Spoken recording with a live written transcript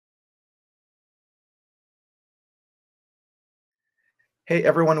Hey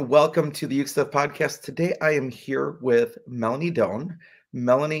everyone, welcome to the Uke Stuff Podcast. Today I am here with Melanie Doane.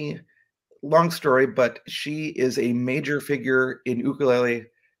 Melanie, long story, but she is a major figure in ukulele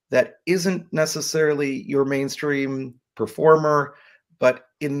that isn't necessarily your mainstream performer, but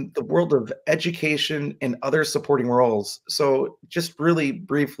in the world of education and other supporting roles. So just really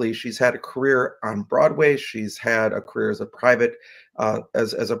briefly, she's had a career on Broadway. She's had a career as a private,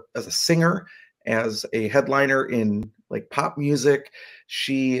 as a singer, as a headliner in like pop music.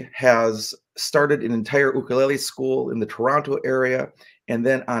 She has started an entire ukulele school in the Toronto area. And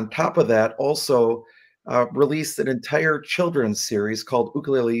then on top of that, also released an entire children's series called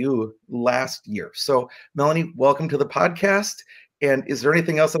Ukulele U last year. So, Melanie, welcome to the podcast. And is there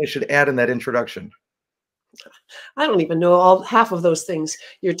anything else that I should add in that introduction? I don't even know half of those things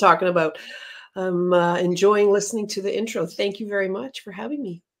you're talking about. I'm enjoying listening to the intro. Thank you very much for having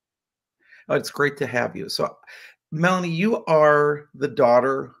me. Oh, it's great to have you. So, Melanie, you are the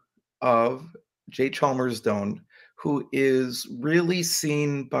daughter of J. Chalmers Doane, who is really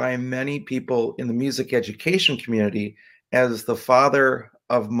seen by many people in the music education community as the father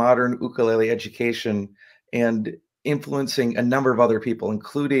of modern ukulele education and influencing a number of other people,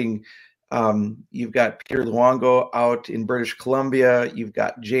 including you've got Peter Luongo out in British Columbia. You've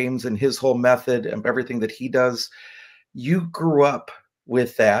got James and his whole method and everything that he does. You grew up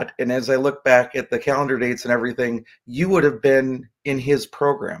with that. And as I look back at the calendar dates and everything, you would have been in his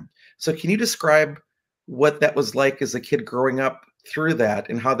program. So can you describe what that was like as a kid growing up through that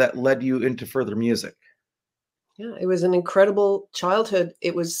and how that led you into further music? Yeah, it was an incredible childhood.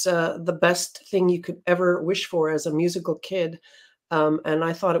 It was the best thing you could ever wish for as a musical kid. And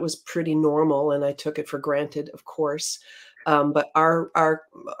I thought it was pretty normal, and I took it for granted, of course. But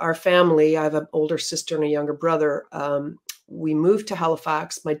our family, I have an older sister and a younger brother. We moved to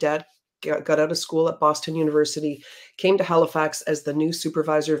Halifax. My dad got out of school at Boston University, came to Halifax as the new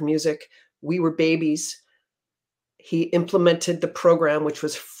supervisor of music. We were babies. He implemented the program, which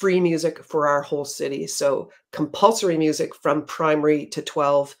was free music for our whole city. So compulsory music from primary to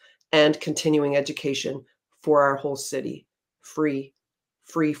 12 and continuing education for our whole city. Free,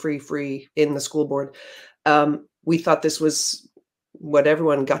 free in the school board. We thought this was what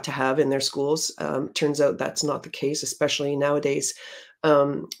everyone got to have in their schools. Turns out that's not the case, especially nowadays.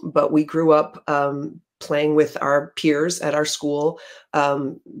 But we grew up playing with our peers at our school,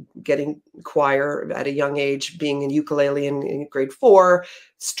 getting choir at a young age, being in ukulele in grade 4,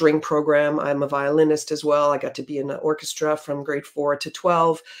 string program. I'm a violinist as well. I got to be in the orchestra from grade 4 to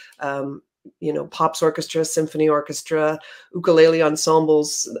 12. Pops orchestra, symphony orchestra, ukulele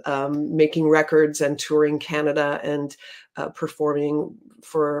ensembles, making records and touring Canada and performing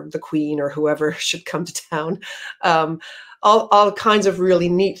for the Queen or whoever should come to town. All kinds of really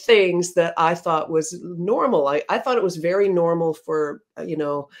neat things that I thought was normal. I thought it was very normal for,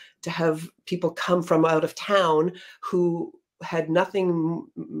 to have people come from out of town who had nothing,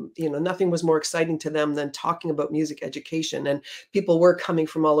 nothing was more exciting to them than talking about music education. And people were coming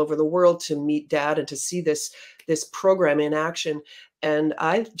from all over the world to meet Dad and to see this program in action. And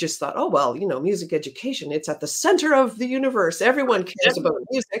I just thought, oh, well, music education, it's at the center of the universe. Everyone cares about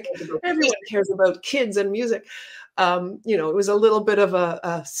music. Everyone cares about kids and music. It was a little bit of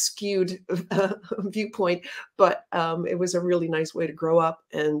a skewed viewpoint, but it was a really nice way to grow up.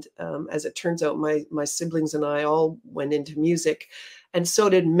 And as it turns out, my siblings and I all went into music. And so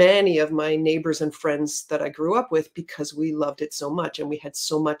did many of my neighbors and friends that I grew up with, because we loved it so much. And we had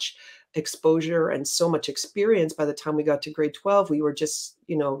so much exposure and so much experience. By the time we got to grade 12, we were just,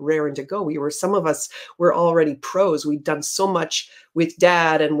 raring to go. Some of us were already pros. We'd done so much with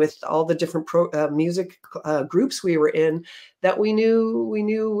Dad and with all the different music groups we were in that we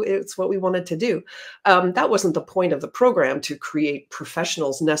knew it's what we wanted to do. That wasn't the point of the program, to create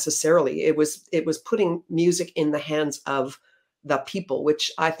professionals necessarily. It was putting music in the hands of the people,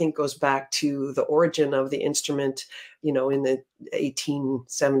 which I think goes back to the origin of the instrument, in the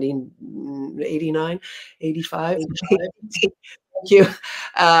 1870, 89, 85. Thank you.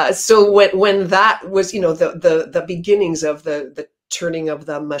 So when that was, the beginnings of the turning of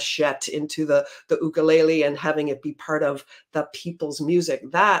the machette into the ukulele and having it be part of the people's music,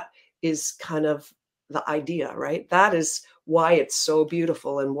 that is kind of the idea, right? That is why it's so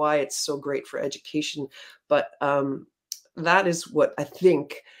beautiful and why it's so great for education. But that is what I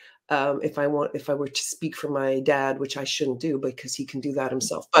think. If I were to speak for my dad, which I shouldn't do because he can do that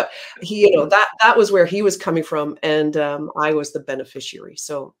himself, but he, that was where he was coming from, and I was the beneficiary.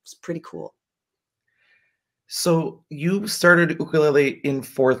 So it's pretty cool. So you started ukulele in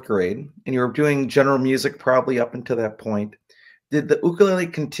 4th grade, and you were doing general music probably up until that point. Did the ukulele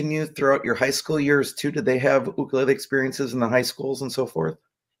continue throughout your high school years too? Did they have ukulele experiences in the high schools and so forth?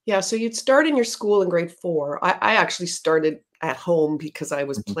 Yeah, so you'd start in your school in grade 4. I actually started at home because I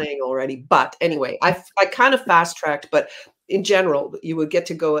was Mhm. playing already, but anyway, I kind of fast-tracked, but in general, you would get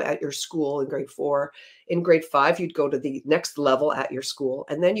to go at your school in grade 4. In grade 5, you'd go to the next level at your school,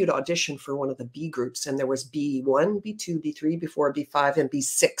 and then you'd audition for one of the B groups, and there was B1, B2, B3, B4, B5, and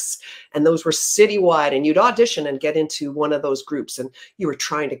B6, and those were citywide, and you'd audition and get into one of those groups, and you were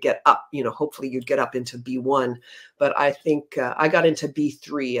trying to get up, hopefully you'd get up into B1, but I think I got into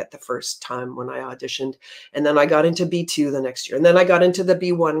B3 at the first time when I auditioned, and then I got into B2 the next year, and then I got into the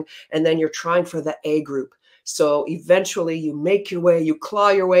B1, and then you're trying for the A group. So eventually you you claw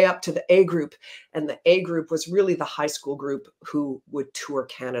your way up to the A group, and the A group was really the high school group who would tour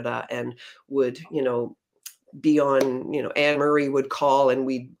Canada and would, be on, Anne Murray would call and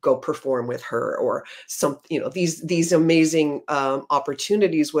we'd go perform with her, or these amazing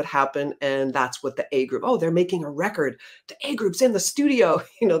opportunities would happen. And that's what the A group, oh, they're making a record. The A group's in the studio.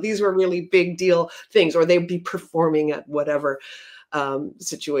 These were really big deal things, or they'd be performing at whatever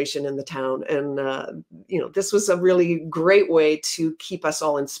situation in the town. And, this was a really great way to keep us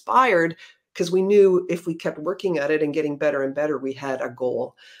all inspired because we knew if we kept working at it and getting better and better, we had a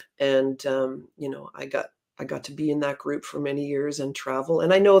goal. And, I got to be in that group for many years and travel.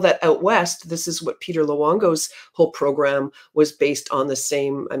 And I know that out west, this is what Peter Luongo's whole program was based on the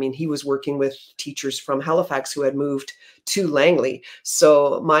same. I mean, he was working with teachers from Halifax who had moved to Langley.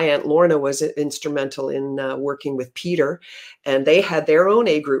 So my Aunt Lorna was instrumental in working with Peter, and they had their own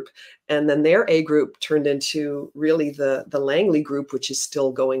A group. And then their A group turned into really the Langley group, which is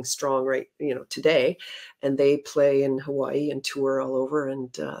still going strong right, today. And they play in Hawaii and tour all over,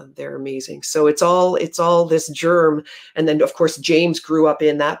 and they're amazing. So it's all this germ. And then of course James grew up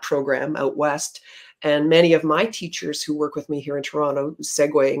in that program out west, and many of my teachers who work with me here in Toronto,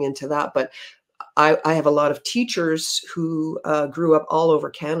 segueing into that, but I have a lot of teachers who grew up all over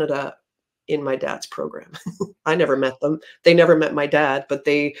Canada in my dad's program. I never met them. They never met my dad, but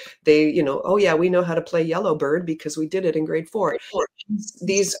oh yeah, we know how to play Yellowbird because we did it in grade 4.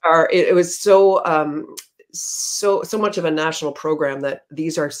 These are, it was so much of a national program that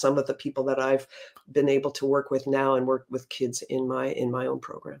these are some of the people that I've been able to work with now and work with kids in my own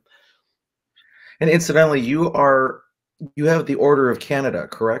program. And incidentally, you have the Order of Canada,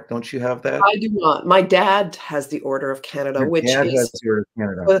 correct? Don't you have that? I do not. My dad has the Order of Canada, Your which dad has is the Order of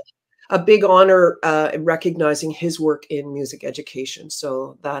Canada. a big honor, recognizing his work in music education.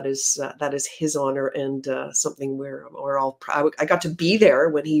 So that is his honor, and something we're all proud. I got to be there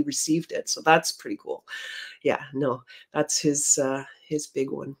when he received it, so that's pretty cool. Yeah, no, that's his big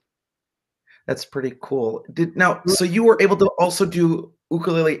one. That's pretty cool. So you were able to also do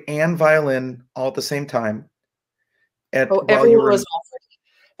ukulele and violin all at the same time Oh, while you were in.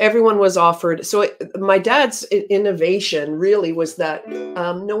 everyone was offered. So my dad's innovation really was that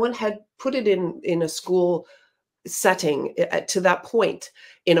no one had put it in a school setting to that point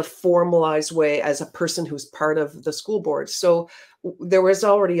in a formalized way as a person who's part of the school board. So there was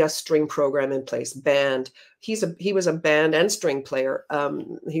already a string program in place, band. He was a band and string player.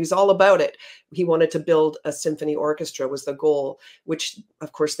 He was all about it. He wanted to build a symphony orchestra was the goal, which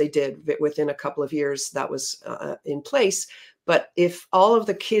of course they did within a couple of years. That was in place. But if all of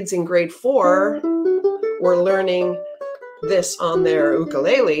the kids in grade 4 were learning this on their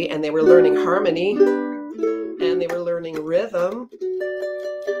ukulele, and they were learning harmony, and they were learning rhythm,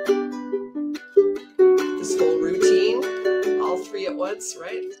 this whole routine, all three at once,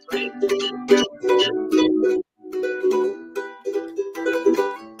 right?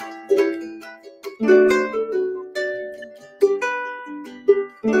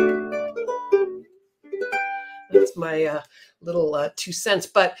 That's my little 2 cents.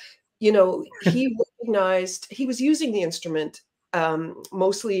 But, he recognized he was using the instrument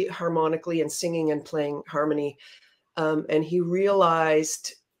mostly harmonically and singing and playing harmony. And he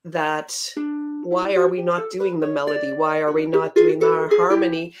realized that why are we not doing the melody? Why are we not doing our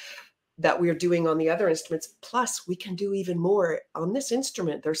harmony that we're doing on the other instruments? Plus, we can do even more on this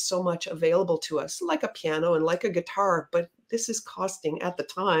instrument. There's so much available to us, like a piano and like a guitar, but this is costing at the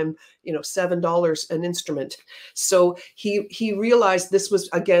time, $7 an instrument. So he realized this was,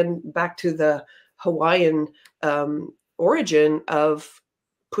 again, back to the Hawaiian origin of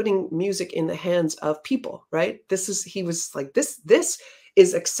putting music in the hands of people, right? He was like, this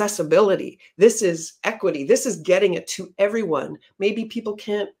is accessibility. This is equity. This is getting it to everyone. Maybe people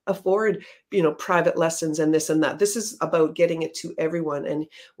can't afford, private lessons and this and that. This is about getting it to everyone. And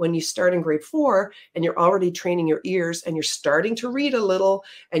when you start in grade 4 and you're already training your ears and you're starting to read a little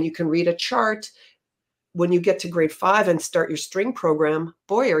and you can read a chart, when you get to grade 5 and start your string program,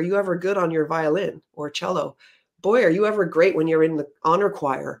 boy, are you ever good on your violin or cello. Boy, are you ever great when you're in the honor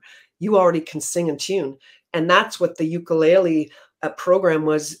choir. You already can sing and tune. And that's what the ukulele program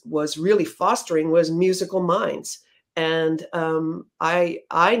was really fostering, was musical minds. And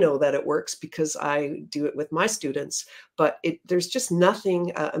I know that it works because I do it with my students. But there's just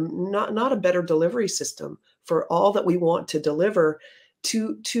nothing, not a better delivery system for all that we want to deliver,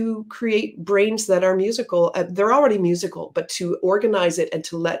 to create brains that are musical. They're already musical, but to organize it and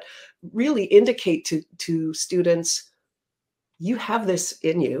to really indicate to students, you have this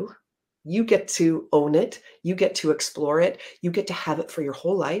in you. You get to own it. You get to explore it. You get to have it for your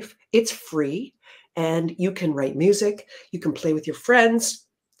whole life. It's free, and you can write music. You can play with your friends.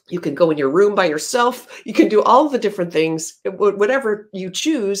 You can go in your room by yourself. You can do all the different things, whatever you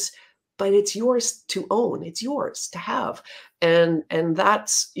choose, but it's yours to own. It's yours to have. And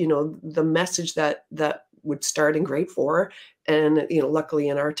that's, the message that would start in grade 4. And, luckily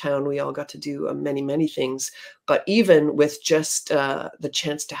in our town, we all got to do many, many things. But even with just the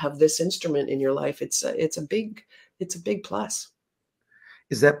chance to have this instrument in your life, it's a big plus.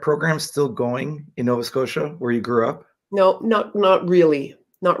 Is that program still going in Nova Scotia where you grew up? No, not really.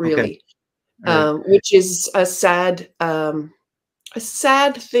 Not Okay. really. All right. Which is a sad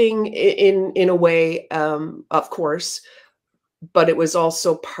thing in a way, of course, but it was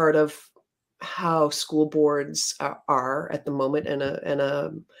also part of how school boards are at the moment, and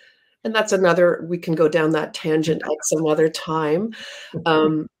that's another, we can go down that tangent at some other time.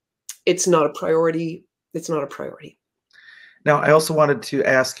 It's not a priority. It's not a priority. Now, I also wanted to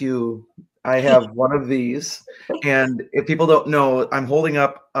ask you, I have one of these, and if people don't know, I'm holding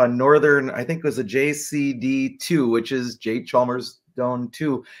up a Northern, I think it was a JCD2, which is J. Chalmers Doane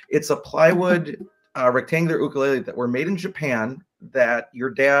 2. It's a plywood rectangular ukulele that were made in Japan that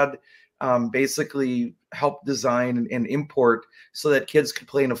your dad basically helped design and import so that kids could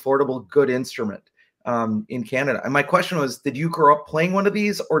play an affordable, good instrument in Canada. And my question was, did you grow up playing one of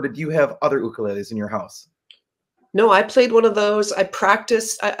these, or did you have other ukuleles in your house? No, I played one of those. I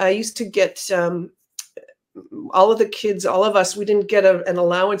practiced. I used to get all of the kids, all of us, we didn't get an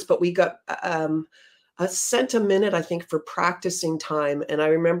allowance, but we got a cent a minute, I think, for practicing time. And I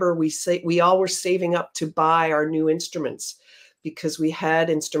remember we all were saving up to buy our new instruments, because we had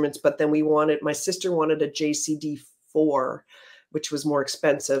instruments, but then my sister wanted a JCD4, which was more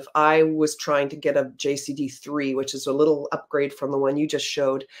expensive. I was trying to get a JCD3, which is a little upgrade from the one you just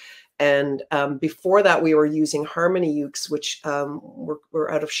showed. And before that, we were using Harmony Ukes, which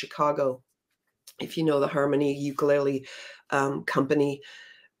were out of Chicago. If you know the Harmony ukulele company,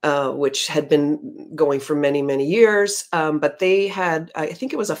 which had been going for many, many years. But they had, I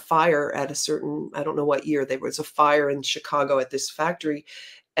think it was a fire at a certain, I don't know what year, there was a fire in Chicago at this factory.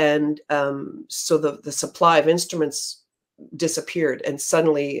 And so the supply of instruments disappeared. And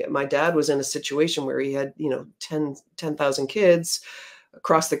suddenly my dad was in a situation where he had, 10,000 kids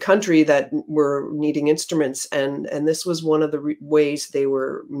across the country that were needing instruments. And this was one of the ways they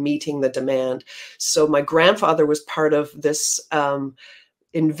were meeting the demand. So my grandfather was part of this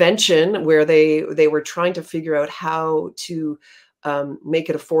invention where they were trying to figure out how to make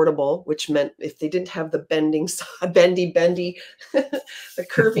it affordable, which meant if they didn't have the bendy, the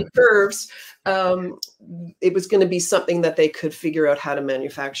curvy curves, it was going to be something that they could figure out how to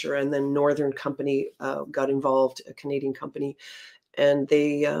manufacture. And then Northern company got involved, a Canadian company, and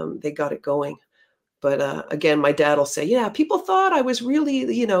they got it going. But again, my dad will say, yeah, people thought I was really,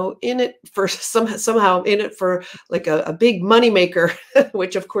 in it for somehow in it for like a big moneymaker,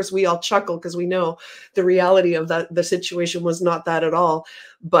 which of course we all chuckle because we know the reality of the situation was not that at all.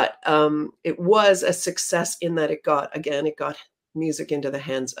 But it was a success in that it got music into the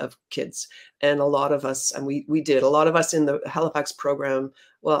hands of kids. And a lot of us, and a lot of us in the Halifax program,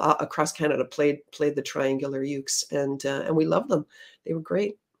 well, across Canada, played the triangular ukes, and we loved them. They were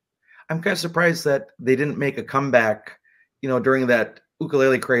great. I'm kind of surprised that they didn't make a comeback, during that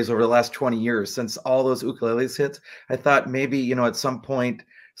ukulele craze over the last 20 years, since all those ukuleles hit. I thought maybe, at some point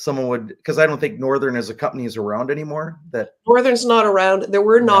someone would, because I don't think Northern as a company is around anymore. That Northern's not around. There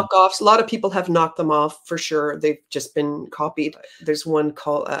were Yeah. knockoffs. A lot of people have knocked them off for sure. They've just been copied. There's one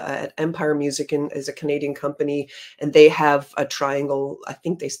called Empire Music, and is a Canadian company, and they have a triangle. I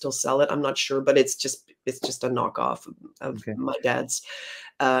think they still sell it. I'm not sure, but it's just a knockoff of my dad's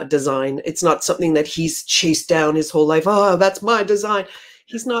design. It's not something that he's chased down his whole life. Oh, that's my design.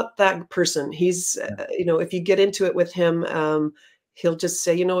 He's not that person. He's, if you get into it with him, he'll just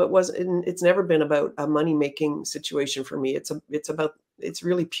say, it's never been about a money-making situation for me. It's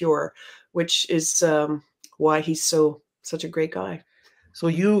really pure, which is why he's such a great guy. So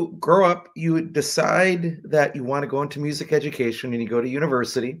you grow up, you decide that you want to go into music education and you go to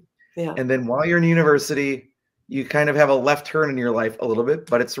university. Yeah. And then while you're in university, you kind of have a left turn in your life a little bit,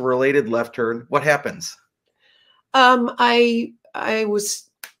 but it's a related left turn. What happens? I was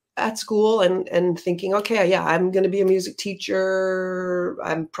at school and thinking, okay, yeah, I'm going to be a music teacher.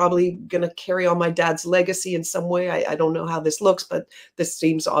 I'm probably going to carry on my dad's legacy in some way. I don't know how this looks, but this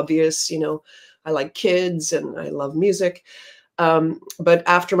seems obvious. I like kids and I love music. But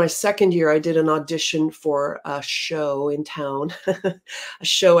after my second year, I did an audition for a show in town, a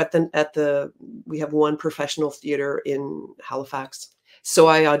show we have one professional theater in Halifax. So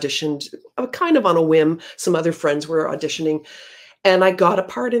I auditioned kind of on a whim. Some other friends were auditioning and I got a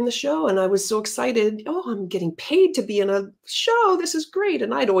part in the show and I was so excited. Oh, I'm getting paid to be in a show. This is great.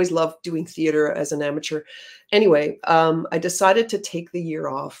 And I'd always loved doing theater as an amateur. Anyway, I decided to take the year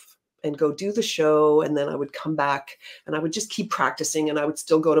off and go do the show. And then I would come back and I would just keep practicing and I would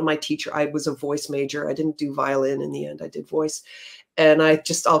still go to my teacher. I was a voice major. I didn't do violin in the end. I did voice. And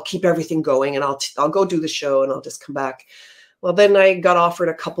I'll keep everything going and I'll go do the show and I'll just come back. Well, then I got offered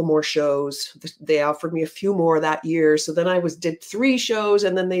a couple more shows. They offered me a few more that year. So then did 3 shows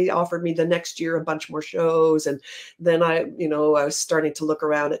and then they offered me the next year a bunch more shows. And then I was starting to look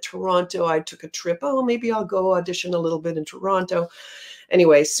around at Toronto. I took a trip. Oh, maybe I'll go audition a little bit in Toronto.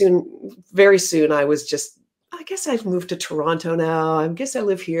 Anyway, very soon I was just, I guess I've moved to Toronto now. I guess I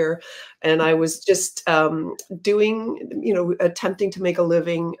live here. And I was just attempting to make a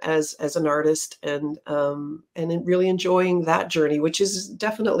living as an artist and really enjoying that journey, which is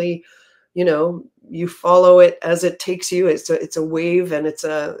definitely, you follow it as it takes you. It's a wave and it's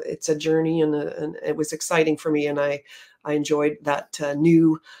a journey and it was exciting for me. And I enjoyed that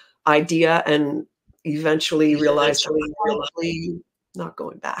new idea and eventually realized I'm probably not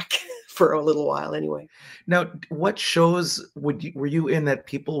going back for a little while anyway. Now, what shows were you in that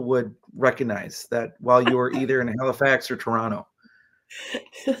people would recognize that while you were either in Halifax or Toronto?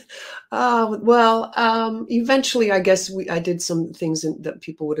 Eventually, I guess I did some things that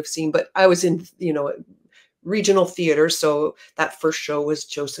people would have seen, but I was in, regional theater. So that first show was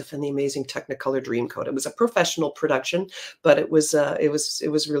Joseph and the Amazing Technicolor Dreamcoat. It was a professional production, but it was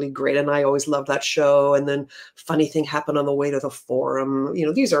really great. And I always loved that show. And then funny thing happened on the way to the Forum.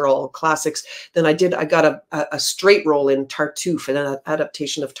 These are all classics. Then I got a straight role in Tartuffe, an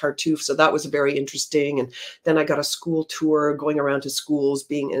adaptation of Tartuffe. So that was very interesting. And then I got a school tour going around to schools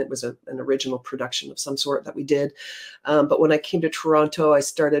and it was an original production of some sort that we did. But when I came to Toronto, I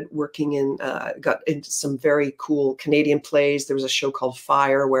started working got into some very cool Canadian plays. There was a show called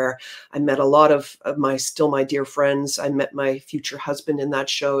Fire where I met a lot of my dear friends. I met my future husband in that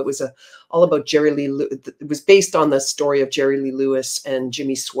show. It was all about Jerry Lee Lewis. It was based on the story of Jerry Lee Lewis and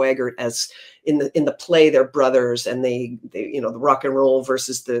Jimmy Swaggart as in the play, they're brothers and they the rock and roll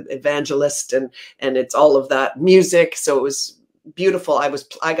versus the evangelist and it's all of that music. So it was beautiful. I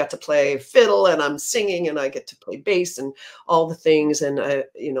got to play fiddle and I'm singing and I get to play bass and all the things. And a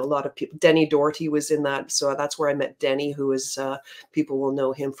lot of people, Denny Doherty was in that. So that's where I met Denny, who is, people will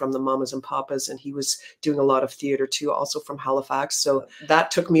know him from the Mamas and Papas. And he was doing a lot of theater too, also from Halifax. So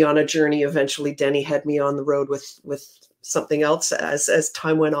that took me on a journey. Eventually Denny had me on the road with something else as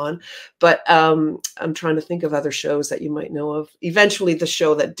time went on. But I'm trying to think of other shows that you might know of. Eventually the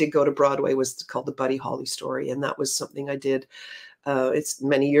show that did go to Broadway was called The Buddy Holly Story. And that was something I did, it's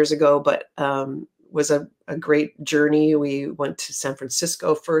many years ago, but was a great journey. We went to San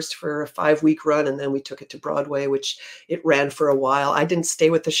Francisco first for a 5-week run, and then we took it to Broadway, which it ran for a while. I didn't stay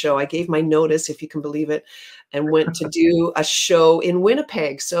with the show. I gave my notice, if you can believe it, and went to do a show in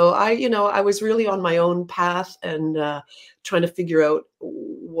Winnipeg. So I was really on my own path and trying to figure out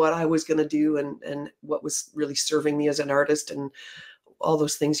what I was going to do and what was really serving me as an artist and all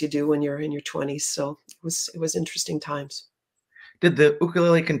those things you do when you're in your 20s. So it was interesting times. Did the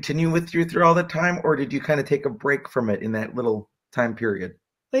ukulele continue with you through all the time, or did you kind of take a break from it in that little time period?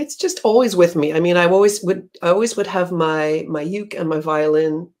 It's just always with me. I mean, I always would have my uke and my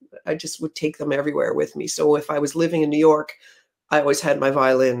violin. I just would take them everywhere with me. So if I was living in New York, I always had my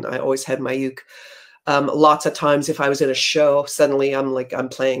violin. I always had my uke. Lots of times if I was in a show, suddenly I'm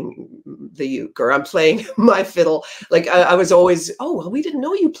playing the uke or I'm playing my fiddle. Like I was always, oh, well, we didn't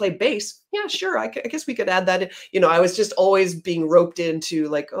know you play bass. Yeah, sure. I guess we could add that in. I was just always being roped into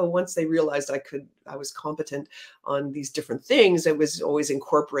once they realized I was competent on these different things, it was always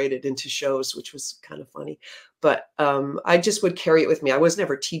incorporated into shows, which was kind of funny. But I just would carry it with me. I was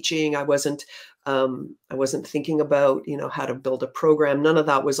never teaching. I wasn't thinking about, how to build a program. None of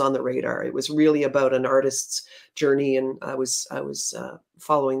that was on the radar. It was really about an artist's journey. And I was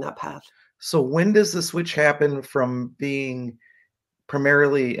following that path. So when does the switch happen from being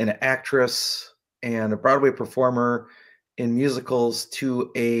primarily an actress and a Broadway performer in musicals to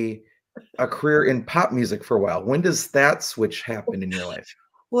a career in pop music for a while. When does that switch happen in your life?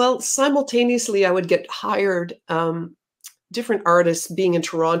 Well, simultaneously, I would get hired. Different artists being in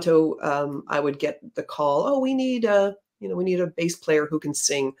Toronto, I would get the call, oh, we need a bass player who can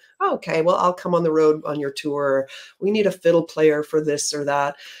sing. Oh, okay, well, I'll come on the road on your tour. We need a fiddle player for this or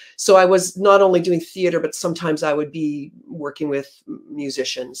that. So I was not only doing theater, but sometimes I would be working with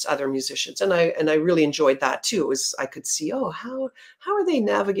musicians, other musicians. And I really enjoyed that too. It was, I could see, oh, how are they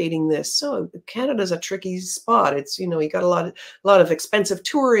navigating this? So Canada's a tricky spot. It's, you got a lot of expensive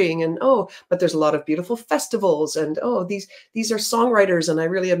touring, and but there's a lot of beautiful festivals, and these are songwriters, and I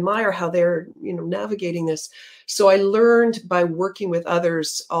really admire how they're navigating this. So I learned by working with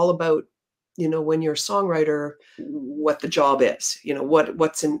others all about when you're a songwriter, what the job is,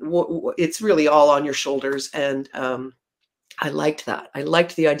 it's really all on your shoulders. And I liked that. I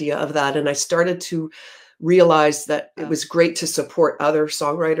liked the idea of that, and I started to realize that it was great to support other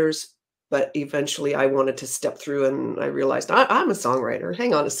songwriters. But eventually I wanted to step through, and I realized I'm a songwriter.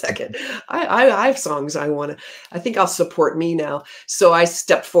 Hang on a second. I have songs I think I'll support me now. So I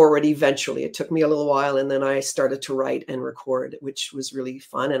stepped forward eventually. It took me a little while, and then I started to write and record, which was really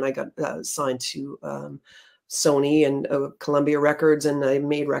fun. And I got signed to Sony and Columbia Records, and I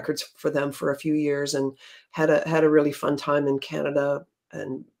made records for them for a few years, and had a really fun time in Canada,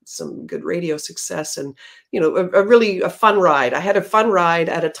 and some good radio success, and a fun ride. I had a fun ride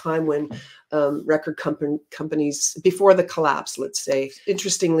at a time when record companies, before the collapse, let's say.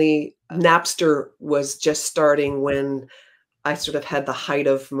 Interestingly, Napster was just starting when I sort of had the height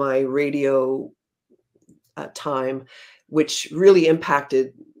of my radio time, which really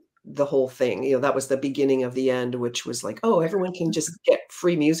impacted the whole thing. That was the beginning of the end, which was like, oh, everyone can just get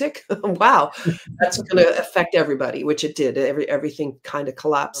free music. Wow, that's going to affect everybody, which it did. Everything kind of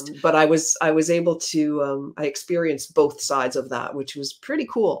collapsed. But I was able to I experienced both sides of that, which was pretty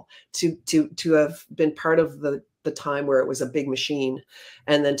cool to have been part of the time where it was a big machine,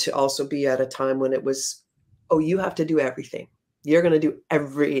 and then to also be at a time when it was, oh, you have to do everything. You're going to do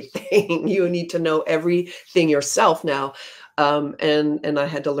everything. You need to know everything yourself now. And I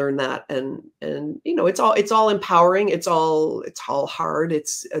had to learn that, and it's all empowering. It's all hard.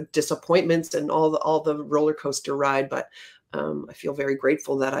 It's disappointments and all the roller coaster ride. But I feel very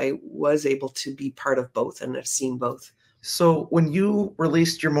grateful that I was able to be part of both, and I've seen both. So when you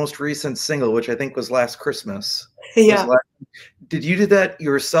released your most recent single, which I think was last Christmas, Yeah. did you do that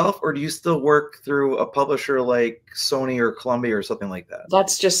yourself, or do you still work through a publisher like Sony or Columbia or something like that?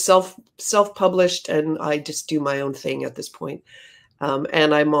 That's just self-published, and I just do my own thing at this point.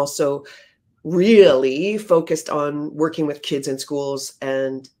 And I'm also really focused on working with kids in schools.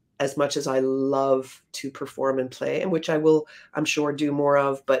 And as much as I love to perform and play, and which I will, I'm sure, do more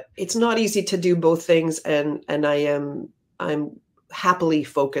of, but it's not easy to do both things. And I'm happily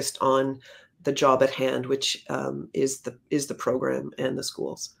focused on the job at hand, which is the program and the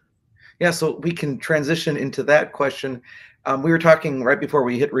schools. Yeah, so we can transition into that question. We were talking right before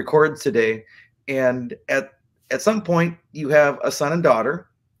we hit record today, and at some point you have a son and daughter,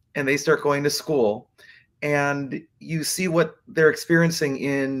 and they start going to school, and you see what they're experiencing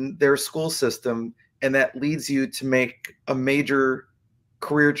in their school system, and that leads you to make a major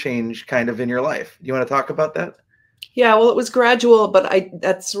career change kind of in your life. Do you want to talk about that? Yeah, well, it was gradual, but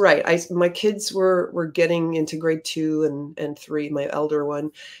that's right. My kids were getting into grade 2 and 3, my elder one.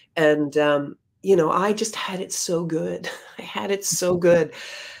 And I just had it so good. I had it so good.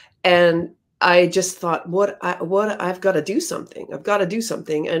 And I just thought, I've got to do something. I've got to do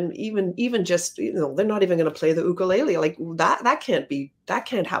something. And even just, they're not even going to play the ukulele. Like that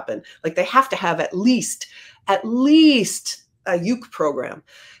can't happen. Like they have to have at least a uke program.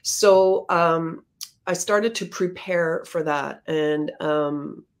 So I started to prepare for that, and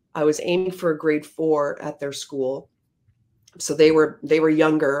I was aiming for a grade 4 at their school. So they were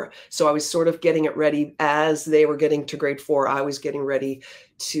younger. So I was sort of getting it ready as they were getting to grade 4. I was getting ready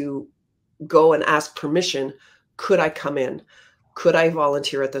to go and ask permission. Could I come in? Could I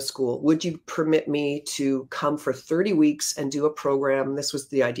volunteer at the school? Would you permit me to come for 30 weeks and do a program? This was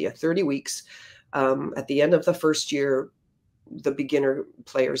the idea, 30 weeks. At the end of the first year, the beginner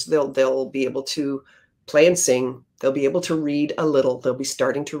players, they'll be able to play and sing. They'll be able to read a little. They'll be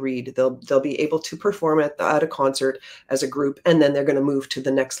starting to read. They'll be able to perform at a concert as a group, and then they're going to move to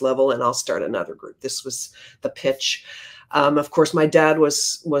the next level, and I'll start another group. This was the pitch. Of course, my dad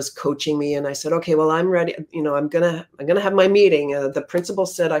was coaching me, and I said, okay, well, I'm ready. I'm gonna have my meeting. The principal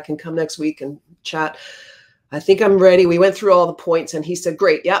said I can come next week and chat. I think I'm ready. We went through all the points, and he said,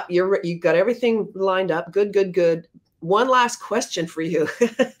 great. Yeah, you got everything lined up. Good. one last question for you.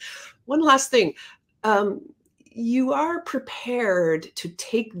 One last thing. You are prepared to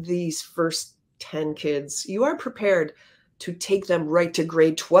take these first 10 kids, you are prepared to take them right to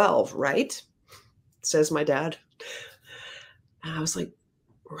grade 12, right? Says my dad. And I was like,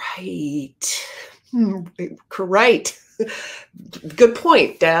 right. Right. Good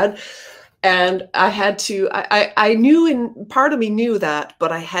point, Dad. And I had to, I knew, and part of me knew that,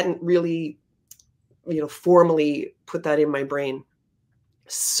 but I hadn't really, formally put that in my brain.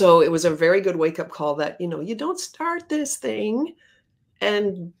 So it was a very good wake up call that, you don't start this thing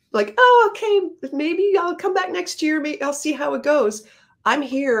and like, oh, okay, maybe I'll come back next year. Maybe I'll see how it goes. I'm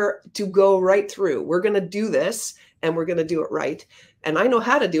here to go right through. We're going to do this and we're going to do it right. And I know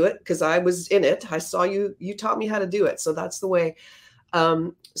how to do it because I was in it. I saw you taught me how to do it. So that's the way.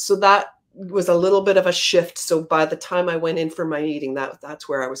 So that was a little bit of a shift. So by the time I went in for my meeting, that's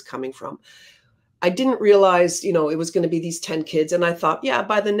where I was coming from. I didn't realize, it was going to be these 10 kids. And I thought, yeah,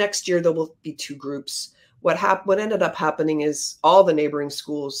 by the next year, there will be 2 groups. What ended up happening is all the neighboring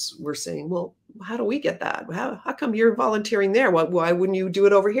schools were saying, well, how do we get that? How come you're volunteering there? Why wouldn't you do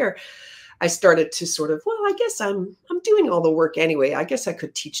it over here? I started to sort of, well, I guess I'm doing all the work anyway. I guess I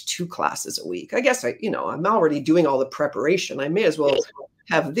could teach 2 classes a week. I guess I'm already doing all the preparation. I may as well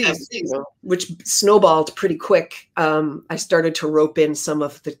have these, which snowballed pretty quick. I started to rope in some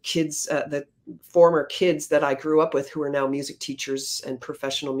of the kids, the former kids that I grew up with who are now music teachers and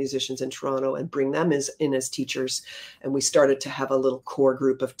professional musicians in Toronto, and bring them in as teachers. And we started to have a little core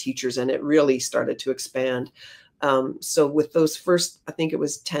group of teachers, and it really started to expand. So with those first, I think it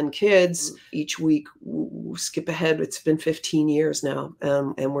was 10 kids each week, skip ahead, it's been 15 years now.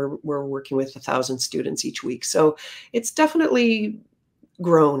 And we're working with 1,000 students each week. So it's definitely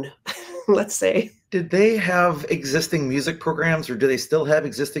grown, let's say. Did they have existing music programs, or do they still have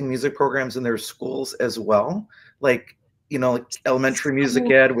existing music programs in their schools as well? Like, like elementary music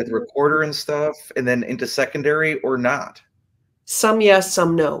ed with recorder and stuff, and then into secondary, or not? Some yes,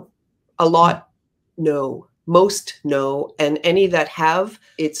 some no. A lot, no. Most no. And any that have,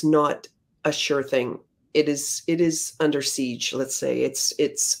 it's not a sure thing. It is under siege, let's say. It's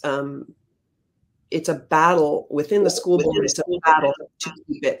a battle within the school board. It's a battle to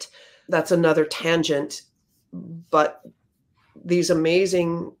keep it. That's another tangent. But these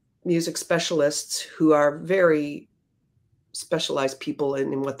amazing music specialists who are very specialized people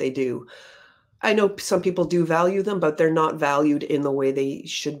in what they do, I know some people do value them, but they're not valued in the way they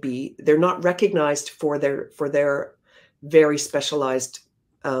should be. They're not recognized for their very specialized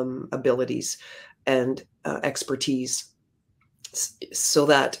abilities and expertise. So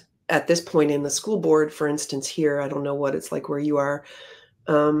that at this point in the school board, for instance, here, I don't know what it's like where you are,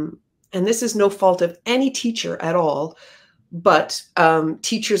 and this is no fault of any teacher at all, but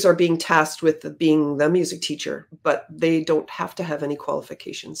teachers are being tasked with being the music teacher, but they don't have to have any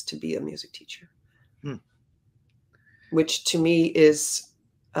qualifications to be a music teacher, which to me is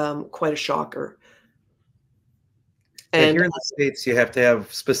quite a shocker. And here in the States, you have to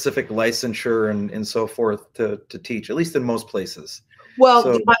have specific licensure and so forth to teach, at least in most places. Well,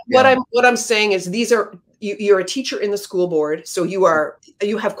 so, what I'm saying is you're a teacher in the school board, so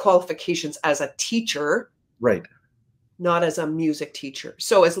you have qualifications as a teacher, right? Not as a music teacher.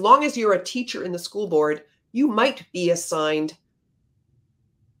 So as long as you're a teacher in the school board, you might be assigned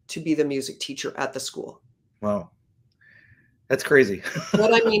to be the music teacher at the school. Wow. That's crazy.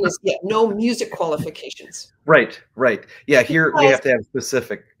 What I mean is, no music qualifications. Right. Yeah, here we have to have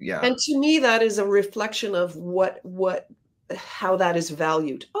specific, And to me, that is a reflection of how that is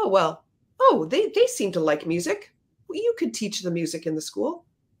valued. Oh, well, they seem to like music. Well, you could teach the music in the school.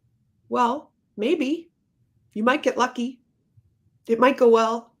 Well, maybe. You might get lucky. It might go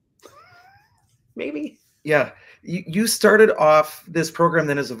well. Maybe. Yeah. You started off this program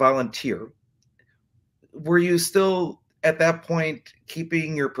then as a volunteer. Were you still at that point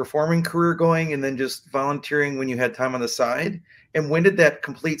keeping your performing career going and then just volunteering when you had time on the side? And when did that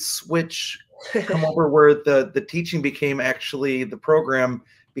complete switch come over where the teaching became actually, the program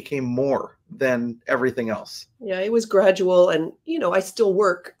became more than everything else? Yeah, it was gradual. And, I still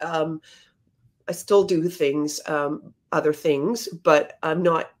work. I still do things, other things, but I'm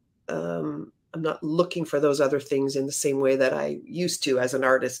not looking for those other things in the same way that I used to as an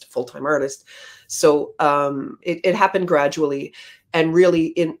artist, full-time artist. So it happened gradually, and really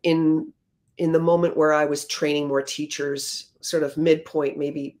in the moment where I was training more teachers, sort of midpoint,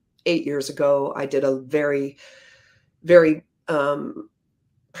 maybe 8 years ago, I did a very, very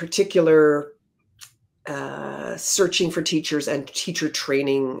particular searching for teachers and teacher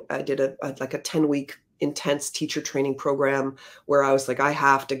training. I did a 10-week intense teacher training program where I was like, I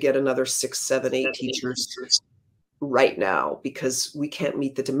have to get another 6, 7, 8 teachers right now because we can't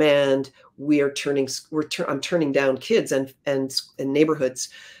meet the demand. I'm turning down kids and neighborhoods,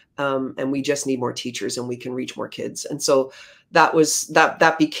 and we just need more teachers and we can reach more kids. And so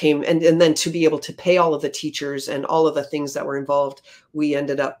that became, and then to be able to pay all of the teachers and all of the things that were involved, we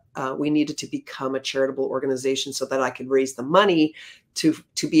ended up we needed to become a charitable organization so that I could raise the money to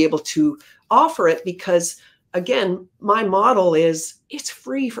be able to offer it, because again, my model is it's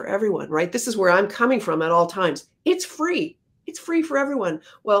free for everyone, right? This is where I'm coming from at all times. It's free. It's free for everyone.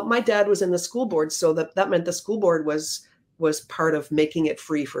 Well, my dad was in the school board, so that meant the school board was part of making it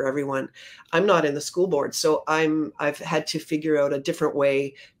free for everyone. I'm not in the school board, so I've had to figure out a different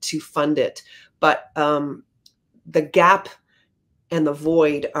way to fund it. But the gap and the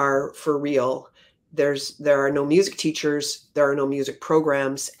void are for real. There are no music teachers, there are no music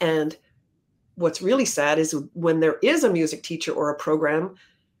programs, and what's really sad is when there is a music teacher or a program,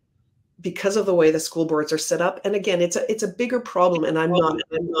 because of the way the school boards are set up. And again, it's a bigger problem, and I'm not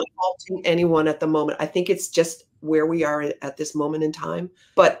faulting anyone at the moment. I think it's just where we are at this moment in time.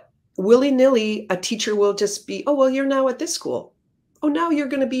 But willy-nilly, a teacher will just be, oh, well, you're now at this school. Oh, now you're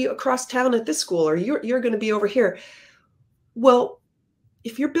going to be across town at this school, or you're going to be over here. Well,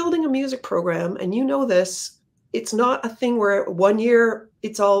 if you're building a music program and you know this, it's not a thing where 1 year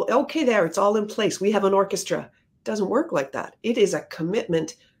it's all okay there, it's all in place, we have an orchestra. It doesn't work like that. It is a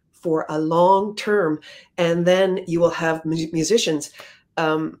commitment for a long term. And then you will have musicians.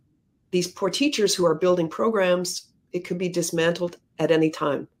 These poor teachers who are building programs, it could be dismantled at any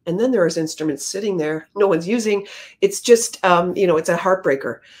time. And then there's instruments sitting there, no one's using. It's just, it's a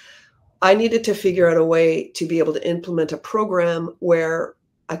heartbreaker. I needed to figure out a way to be able to implement a program where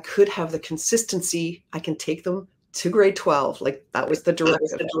I could have the consistency. I can take them to grade 12. Like that was the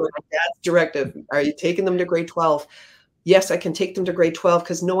directive. My dad's directive. Are you taking them to grade 12? Yes, I can take them to grade 12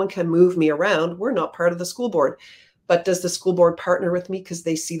 because no one can move me around. We're not part of the school board. But does the school board partner with me because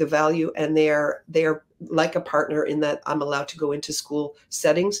they see the value, and they are like a partner in that I'm allowed to go into school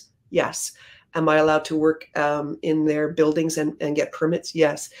settings? Yes. Am I allowed to work in their buildings and get permits?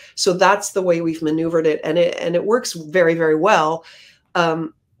 Yes. So that's the way we've maneuvered it. And it works very, very well.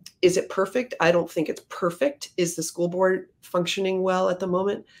 Is it perfect? I don't think it's perfect. Is the school board functioning well at the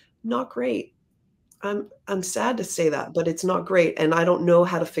moment? Not great. I'm sad to say that, but it's not great. And I don't know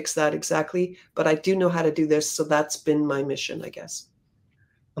how to fix that exactly, but I do know how to do this. So that's been my mission, I guess.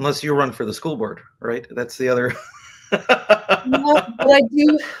 Unless you run for the school board, right? That's the other. No, but I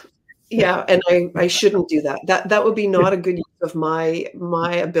do. Yeah, and I shouldn't do that. That would be not a good use of my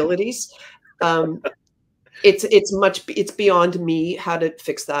abilities. It's beyond me how to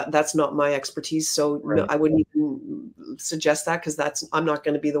fix that. That's not my expertise. So right. No, I wouldn't even suggest that because I'm not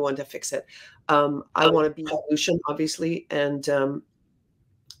going to be the one to fix it. I want to be a solution, obviously. And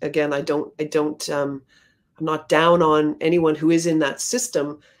again, I'm not down on anyone who is in that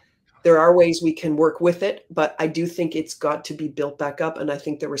system. There are ways we can work with it, but I do think it's got to be built back up. And I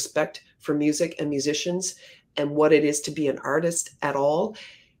think the respect for music and musicians and what it is to be an artist at all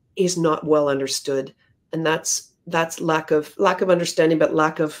is not well understood. And that's lack of understanding, but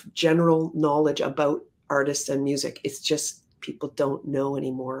lack of general knowledge about artists and music. It's just people don't know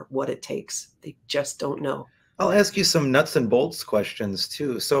anymore what it takes. They just don't know. I'll ask you some nuts and bolts questions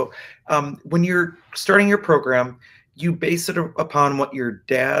too. So when you're starting your program, you base it upon what your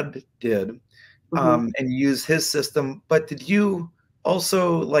dad did and use his system. But did you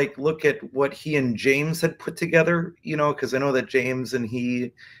also look at what he and James had put together? Because I know that James and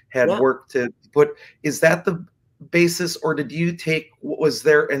he had worked to put. Is that the basis, or did you take what was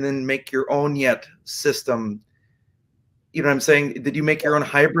there and then make your own system? You know what I'm saying? Did you make your own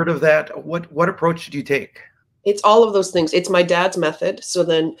hybrid of that? What approach did you take? It's all of those things. It's my dad's method. So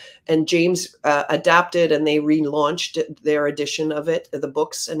then, and James adapted and they relaunched their edition of it, the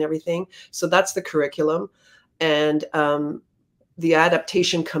books and everything. So that's the curriculum. And the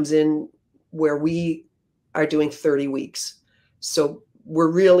adaptation comes in where we are doing 30 weeks. So we're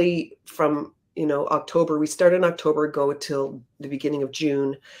really from, October, we start in October, go till the beginning of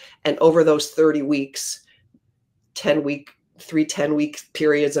June. And over those 30 weeks, 10-week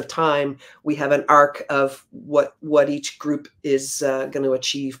periods of time, we have an arc of what each group is going to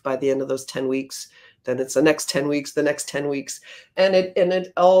achieve by the end of those 10 weeks. Then it's the next 10 weeks, the next 10 weeks. And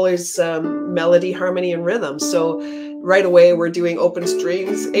it all is melody, harmony, and rhythm. So right away, we're doing open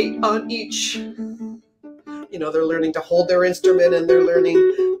strings, 8 on each. They're learning to hold their instrument and they're learning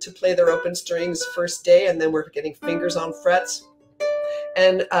to play their open strings first day. And then we're getting fingers on frets.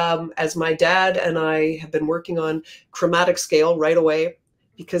 And as my dad and I have been working on chromatic scale right away,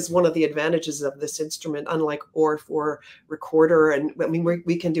 because one of the advantages of this instrument, unlike or for recorder, and I mean,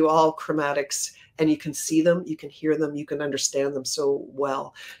 we can do all chromatics and you can see them, you can hear them, you can understand them so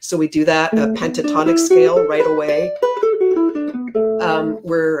well. So we do that, a pentatonic scale right away.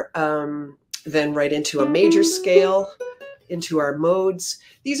 We're then right into a major scale, into our modes.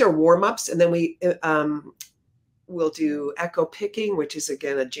 These are warm-ups, and then we'll do echo picking, which is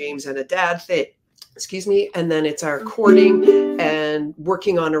again a James and a dad thing. Excuse me. And then it's our chording and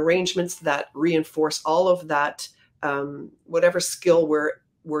working on arrangements that reinforce all of that, whatever skill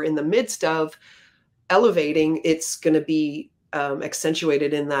we're in the midst of elevating, it's going to be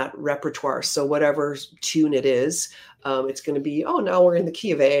accentuated in that repertoire. So whatever tune it is, it's going to be, oh, now we're in the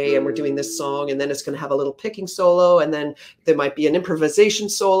key of A and we're doing this song, and then it's going to have a little picking solo, and then there might be an improvisation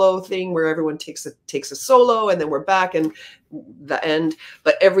solo thing where everyone takes a solo, and then we're back and the end.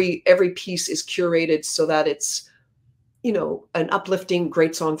 But every piece is curated so that it's, you know, an uplifting,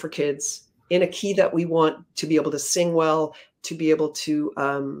 great song for kids in a key that we want to be able to sing well, to be able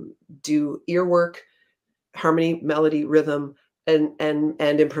to do ear work, harmony, melody, rhythm, and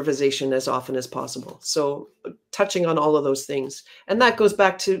improvisation as often as possible. So touching on all of those things. And that goes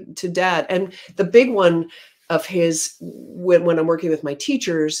back to Dad. And the big one of his, when I'm working with my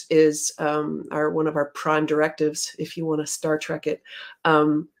teachers, is one of our prime directives, if you want to Star Trek it,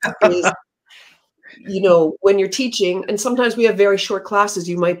 is, you know, when you're teaching, and sometimes we have very short classes,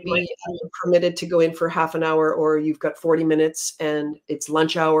 you might be permitted to go in for half an hour, or you've got 40 minutes and it's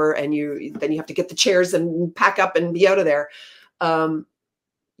lunch hour, and then you have to get the chairs and pack up and be out of there.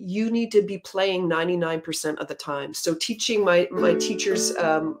 You need to be playing 99% of the time. So teaching my teachers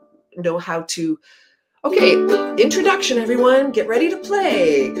know how to, okay, introduction, everyone, get ready to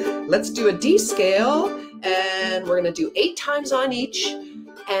play. Let's do a D scale, and we're going to do 8 times on each.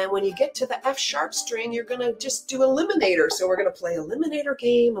 And when you get to the F sharp string, you're going to just do eliminator. So we're going to play eliminator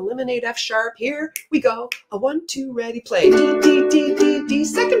game, eliminate F sharp. Here we go. A 1, 2, ready, play. D, D, D, D, D,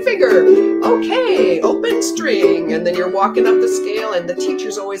 second finger. Okay, open string. And then you're walking up the scale, and the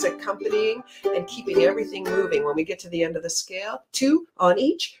teacher's always accompanying and keeping everything moving. When we get to the end of the scale, 2 on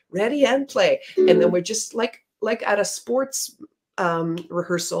each, ready and play. And then we're just like at a sports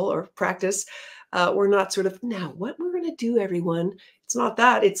rehearsal or practice. We're not sort of, now what we're going to do, everyone. It's not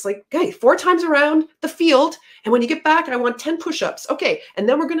that. It's like, okay, 4 times around the field. And when you get back, I want 10 push-ups. Okay. And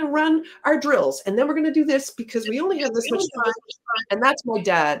then we're going to run our drills. And then we're going to do this because we only have this much time. And that's my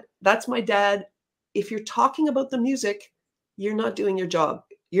dad. That's my dad. If you're talking about the music, you're not doing your job.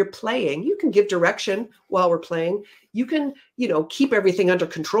 You're playing. You can give direction while we're playing. You can, you know, keep everything under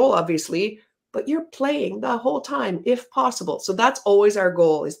control, obviously, but you're playing the whole time if possible. So that's always our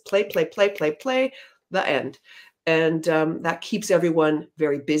goal, is play, play, play, play, play, the end. And that keeps everyone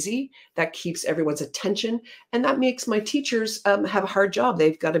very busy. That keeps everyone's attention. And that makes my teachers have a hard job.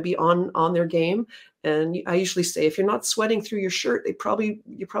 They've got to be on their game. And I usually say, if you're not sweating through your shirt, you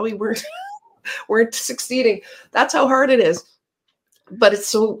probably weren't succeeding. That's how hard it is. But it's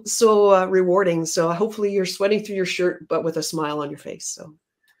so rewarding. So hopefully you're sweating through your shirt, but with a smile on your face. So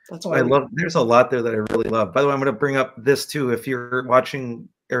that's why there's a lot there that I really love. By the way, I'm going to bring up this too. If you're watching,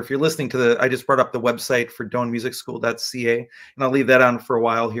 or if you're listening to I just brought up the website for doanemusicschool.ca, and I'll leave that on for a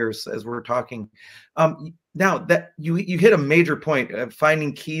while here as we're talking. Now that you hit a major point of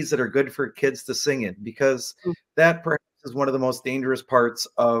finding keys that are good for kids to sing in, because that perhaps is one of the most dangerous parts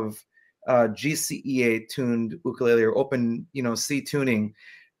of GCEA tuned ukulele, or open, C tuning,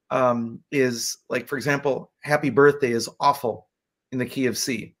 is like, for example, Happy Birthday is awful in the key of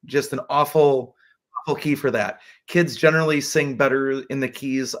C, just an awful key for that. Kids generally sing better in the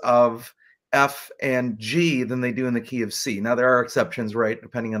keys of F and G than they do in the key of C. Now, there are exceptions, right,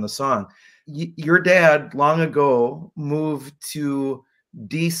 depending on the song. Your dad long ago moved to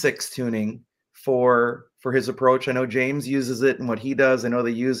D6 tuning for his approach. I know James uses it in what he does. I know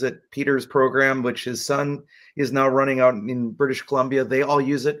they use it. Peter's program, which his son is now running out in British Columbia, they all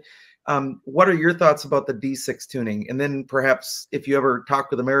use it. What are your thoughts about the D6 tuning? And then perhaps if you ever talk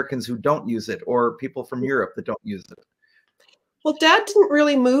with Americans who don't use it, or people from Europe that don't use it. Well, Dad didn't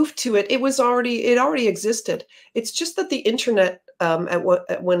really move to it. It already existed. It's just that the internet,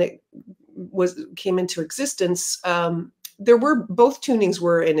 when it came into existence, both tunings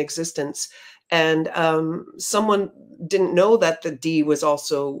were in existence, and someone didn't know that the D was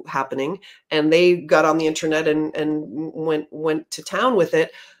also happening, and they got on the internet and went to town with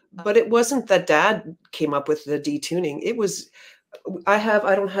it. But it wasn't that Dad came up with the D tuning. It was,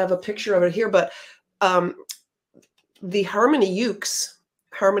 I don't have a picture of it here, but the Harmony Ukes,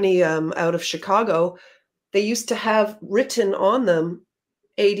 Harmony out of Chicago, they used to have written on them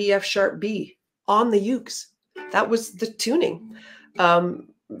A, D, F sharp, B on the Ukes. That was the tuning. It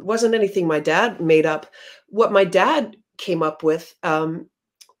wasn't anything my dad made up. What my dad came up with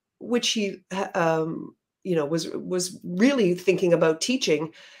which he, was really thinking about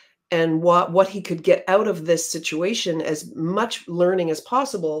teaching, and what he could get out of this situation, as much learning as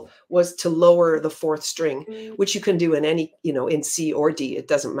possible, was to lower the fourth string, which you can do in any, in C or D. It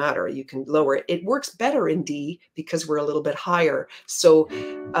doesn't matter. You can lower it. It works better in D because we're a little bit higher. So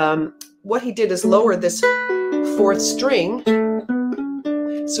what he did is lower this fourth string,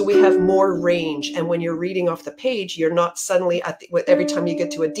 so we have more range. And when you're reading off the page, you're not suddenly every time you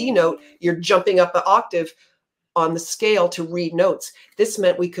get to a D note, you're jumping up an octave on the scale to read notes. This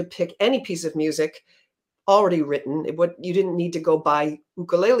meant we could pick any piece of music already written. You didn't need to go buy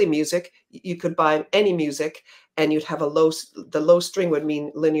ukulele music. You could buy any music, and you'd have the low string would mean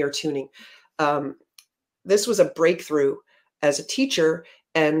linear tuning. This was a breakthrough as a teacher,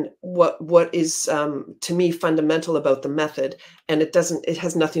 and what is to me fundamental about the method. And it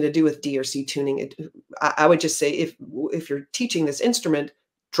has nothing to do with D or C tuning. I would just say, if you're teaching this instrument,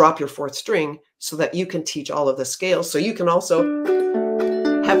 drop your fourth string so that you can teach all of the scales. So you can also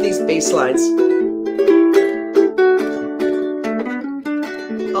have these bass lines.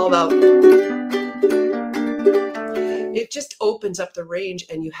 All about, it just opens up the range,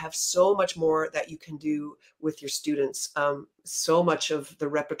 and you have so much more that you can do with your students. So much of the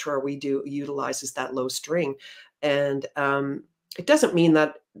repertoire we do utilizes that low string. And it doesn't mean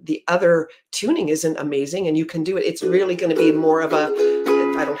that the other tuning isn't amazing and you can do it. It's really going to be more of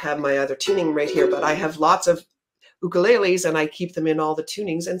I don't have my other tuning right here, but I have lots of ukuleles and I keep them in all the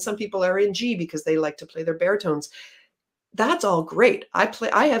tunings. And some people are in G because they like to play their baritones. That's all great.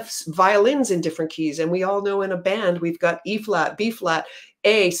 I have violins in different keys, and we all know in a band we've got E flat, B flat,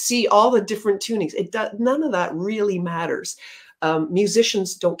 A, C, all the different tunings. None of that really matters.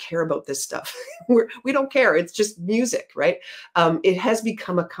 Musicians don't care about this stuff. We don't care. It's just music, right? It has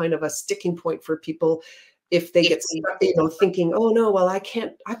become a kind of a sticking point for people if they get stuck, thinking, oh no, well, I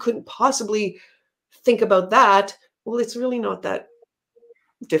couldn't possibly think about that. Well, it's really not that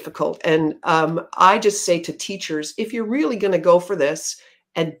difficult. And I just say to teachers, if you're really going to go for this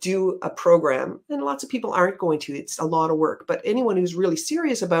and do a program, and lots of people aren't going to, it's a lot of work, but anyone who's really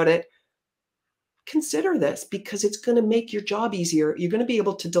serious about it, consider this, because it's going to make your job easier. You're going to be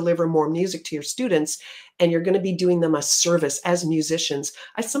able to deliver more music to your students, and you're going to be doing them a service as musicians.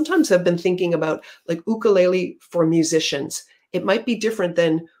 I sometimes have been thinking about like ukulele for musicians. It might be different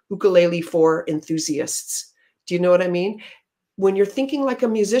than ukulele for enthusiasts. Do you know what I mean? When you're thinking like a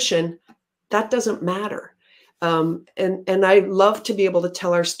musician, that doesn't matter. And I love to be able to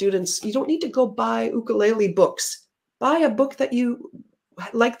tell our students, you don't need to go buy ukulele books. Buy a book that you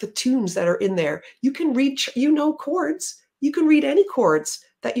like, the tunes that are in there. You can read, chords. You can read any chords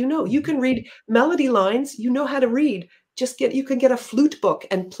that you know. You can read melody lines. You know how to read. You can get a flute book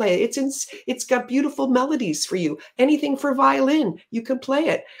and play. It's got beautiful melodies for you. Anything for violin, you can play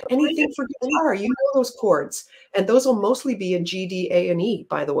it. Anything for guitar, you know those chords. And those will mostly be in G, D, A, and E,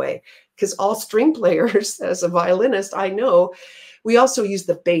 by the way, because all string players, as a violinist, I know, we also use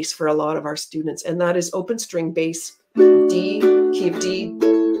the bass for a lot of our students, and that is open string bass, D, key of D,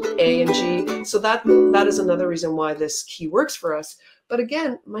 A, and G. So that is another reason why this key works for us. But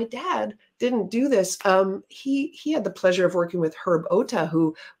again, my dad didn't do this. He had the pleasure of working with Herb Ota,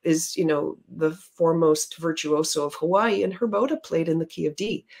 who is, the foremost virtuoso of Hawaii, and Herb Ota played in the key of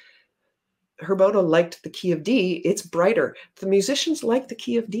D. Herb Ota liked the key of D. It's brighter. The musicians like the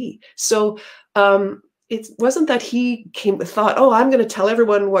key of D. So it wasn't that he thought, oh, I'm going to tell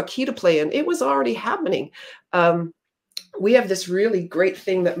everyone what key to play in. It was already happening. We have this really great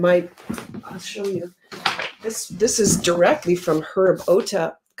thing that I'll show you. This is directly from Herb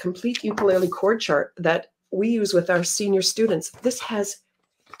Ota, complete ukulele chord chart that we use with our senior students. This has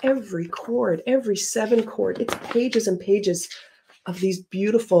every chord, every 7 chord. It's pages and pages of these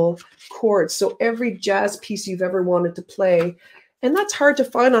beautiful chords. So every jazz piece you've ever wanted to play, and that's hard to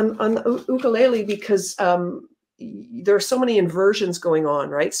find on the ukulele because there are so many inversions going on,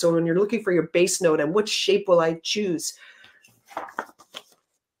 right? So when you're looking for your bass note and which shape will I choose,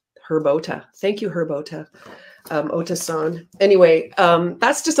 Herb Ota. Thank you, Herb Ota. Ota-san. Anyway,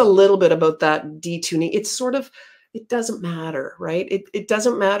 that's just a little bit about that D tuning. It's sort of, it doesn't matter, right? It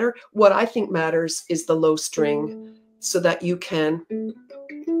doesn't matter. What I think matters is the low string, so that you can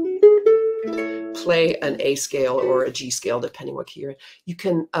play an A scale or a G scale, depending what key you're in. You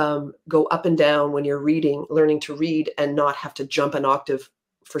can go up and down when you're learning to read, and not have to jump an octave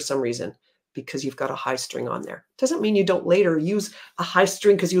for some reason, because you've got a high string on there. Doesn't mean you don't later use a high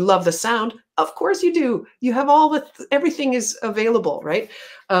string because you love the sound. Of course you do. You have everything is available, right?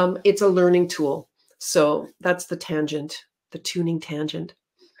 It's a learning tool. So that's the tangent, the tuning tangent.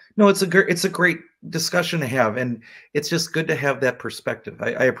 No, it's a great discussion to have, and it's just good to have that perspective.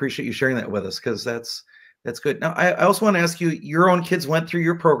 I appreciate you sharing that with us because that's good. Now, I also want to ask you, your own kids went through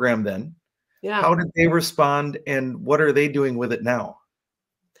your program then. Yeah. How did they respond, and what are they doing with it now?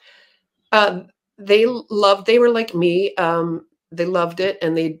 Uh, they were like me. They loved it,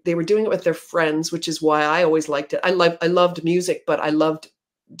 and they were doing it with their friends, which is why I always liked it. I loved music, but I loved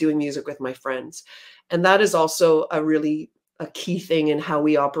doing music with my friends. And that is also a key thing in how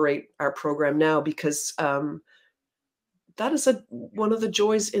we operate our program now, because that is one of the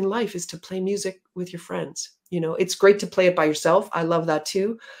joys in life, is to play music with your friends. It's great to play it by yourself. I love that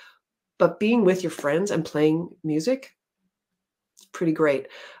too. But being with your friends and playing music, pretty great.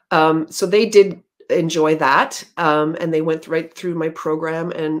 So they did enjoy that, and they went right through my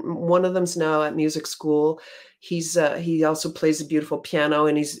program. And one of them's now at music school. He also plays a beautiful piano,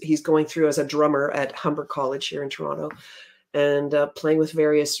 and he's going through as a drummer at Humber College here in Toronto, and playing with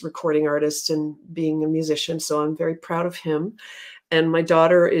various recording artists and being a musician. So I'm very proud of him. And my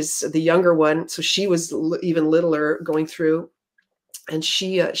daughter is the younger one, so she was even littler, going through, and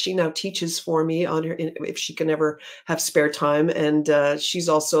she now teaches for me on her, if she can ever have spare time. And she's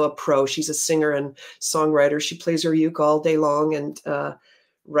also a pro. She's a singer and songwriter. She plays her uke all day long, and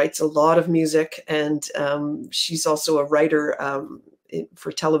writes a lot of music. And she's also a writer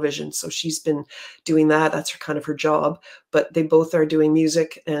for television. So she's been doing that. That's kind of her job. But they both are doing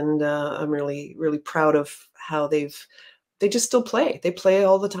music, and I'm really, really proud of how they just still play. They play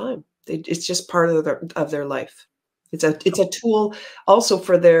all the time. It's just part of their life. It's a tool also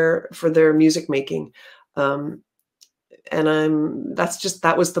for their music making. Um, and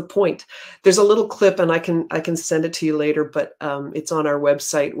that was the point. There's a little clip, and I can send it to you later, but it's on our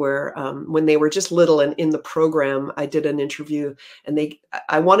website, where when they were just little and in the program, I did an interview, and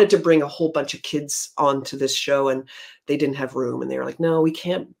I wanted to bring a whole bunch of kids onto this show, and they didn't have room, and they were like, no, we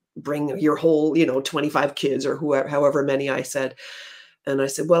can't bring your whole 25 kids, or however many I said. And I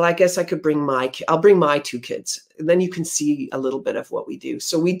said, well, I guess I could I'll bring my two kids. And then you can see a little bit of what we do.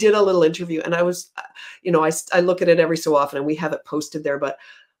 So we did a little interview, and I look at it every so often, and we have it posted there, but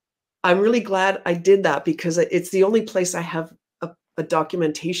I'm really glad I did that, because it's the only place I have a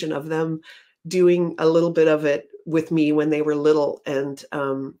documentation of them doing a little bit of it with me when they were little. And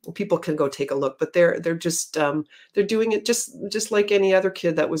people can go take a look, but they're just they're doing it just like any other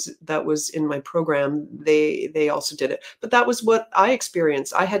kid that was in my program. They also did it, but that was what I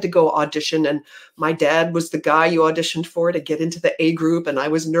experienced. I had to go audition, and my dad was the guy you auditioned for to get into the A group, and I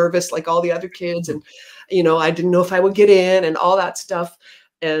was nervous like all the other kids, and I didn't know if I would get in and all that stuff.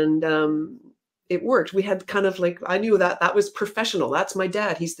 And it worked. We had kind of like, I knew that was professional. That's my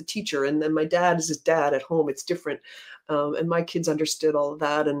dad. He's the teacher. And then my dad is his dad at home. It's different. And my kids understood all of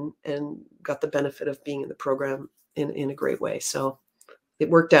that, and got the benefit of being in the program in a great way. So it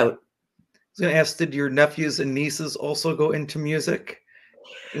worked out. I was going to ask, did your nephews and nieces also go into music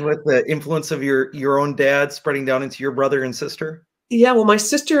with the influence of your own dad spreading down into your brother and sister? Yeah, well, my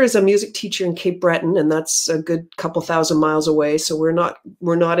sister is a music teacher in Cape Breton, and that's a good couple thousand miles away. So we're not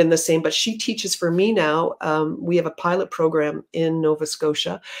in the same, but she teaches for me now. We have a pilot program in Nova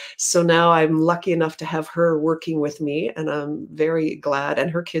Scotia. So now I'm lucky enough to have her working with me, and I'm very glad.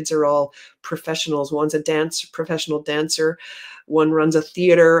 And her kids are all professionals. One's a professional dancer. One runs a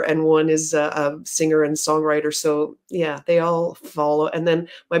theater, and one is a singer and songwriter. So yeah, they all follow. And then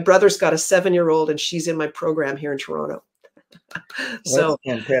my brother's got a 7-year-old, and she's in my program here in Toronto. Well, So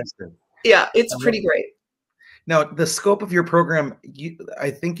that's fantastic. yeah, it's pretty great. Now, the scope of your program,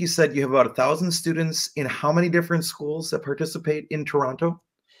 I think you said you have about 1,000 students in how many different schools that participate in Toronto?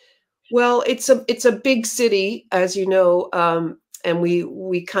 Well, it's a big city, as you know, and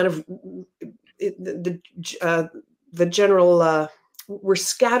we kind of the general, we're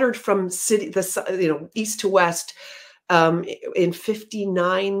scattered from east to west, in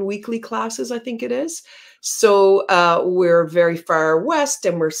 59 weekly classes, I think it is. So we're very far west,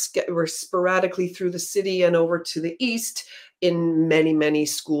 and we're sporadically through the city and over to the east in many, many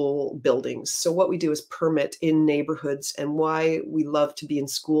school buildings. So what we do is permit in neighborhoods, and why we love to be in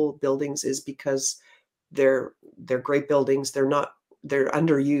school buildings is because they're great buildings. They're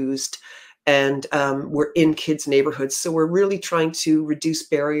underused, and we're in kids' neighborhoods. So we're really trying to reduce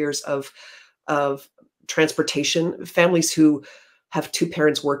barriers of transportation. Families who have two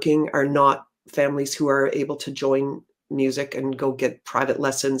parents working are not families who are able to join music and go get private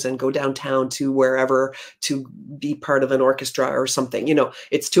lessons and go downtown to wherever to be part of an orchestra or something.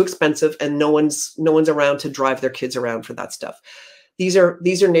 It's too expensive, and no one's around to drive their kids around for that stuff. These are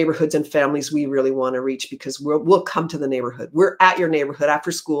neighborhoods and families we really want to reach, because we'll come to the neighborhood. We're at your neighborhood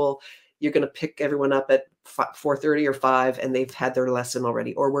after school. you're going to pick everyone up at 4:30 or 5, and they've had their lesson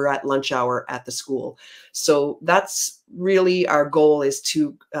already, or we're at lunch hour at the school. So that's really our goal, is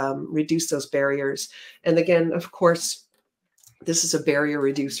to reduce those barriers. And again, of course, this is a barrier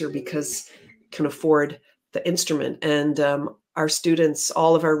reducer because you can afford the instrument. And our students,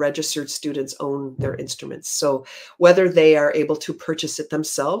 all of our registered students, own their instruments. So whether they are able to purchase it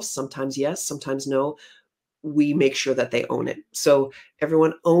themselves, sometimes yes, sometimes no, we make sure that they own it. So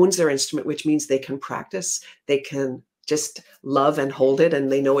everyone owns their instrument, which means they can practice, they can just love and hold it,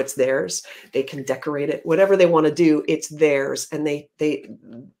 and they know it's theirs. They can decorate it, whatever they want to do, it's theirs. And they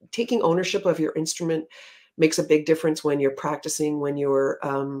taking ownership of your instrument makes a big difference when you're practicing, when you're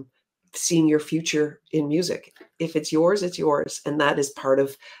seeing your future in music. If it's yours, it's yours. And that is part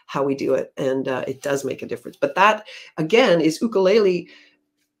of how we do it. And it does make a difference. But that, again, is ukulele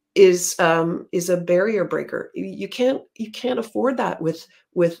is a barrier breaker. You can't afford that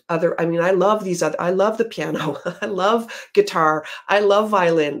with other. I mean, I love these other. I love the piano. I love guitar. I love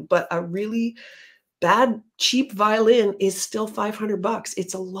violin. But a really bad, cheap violin is still $500.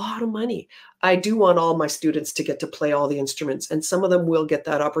 It's a lot of money. I do want all my students to get to play all the instruments, and some of them will get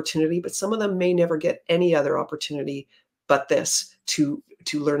that opportunity, but some of them may never get any other opportunity but this, to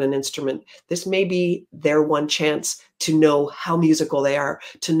learn an instrument. This may be their one chance to know how musical they are,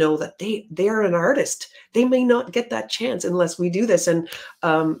 to know that they are an artist. They may not get that chance unless we do this, and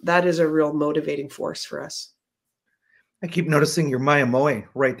that is a real motivating force for us. I keep noticing your Maya Moe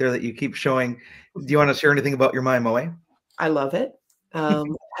right there that you keep showing. Do you want to share anything about your Maya Moe? I love it.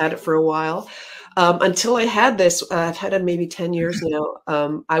 Had it for a while. Until I had this, I've had it maybe 10 years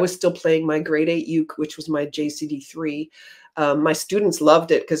now. I was still playing my grade 8 uke, which was my JCD3. My students loved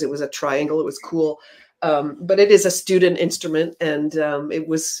it because it was a triangle. It was cool. But it is a student instrument, and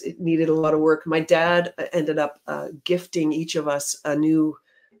it needed a lot of work. My dad ended up gifting each of us a new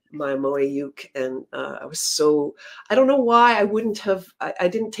my Moe uke, and I don't know why I wouldn't have. I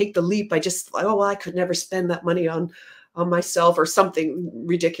didn't take the leap. I just, oh well, I could never spend that money on myself or something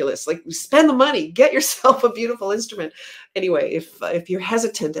ridiculous. Like, spend the money, get yourself a beautiful instrument. Anyway, if you're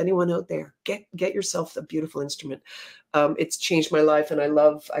hesitant, anyone out there, get yourself a beautiful instrument. It's changed my life, and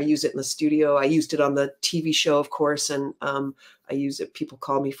I use it in the studio. I used it on the TV show, of course, and I use it. People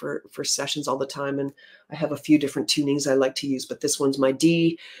call me for sessions all the time, and I have a few different tunings I like to use, but this one's my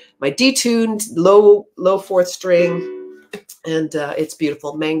D tuned low 4th string, and it's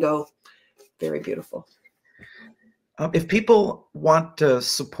beautiful. Mango, very beautiful. If people want to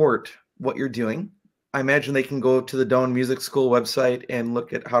support what you're doing, I imagine they can go to the Doane Music School website and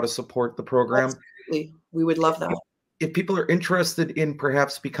look at how to support the program. Absolutely. We would love that. If people are interested in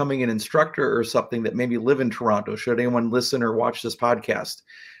perhaps becoming an instructor or something that maybe live in Toronto, should anyone listen or watch this podcast,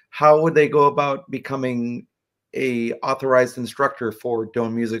 how would they go about becoming a authorized instructor for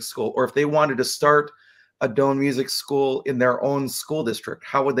Doane Music School? Or if they wanted to start a Doane Music School in their own school district,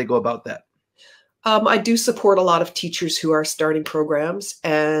 how would they go about that? I do support a lot of teachers who are starting programs,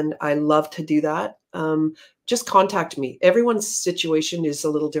 and I love to do that. Just contact me. Everyone's situation is a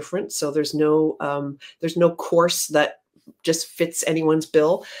little different, so there's no course that just fits anyone's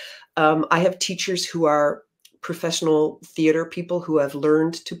bill. I have teachers who are professional theater people who have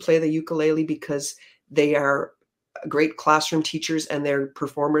learned to play the ukulele because they are great classroom teachers and they're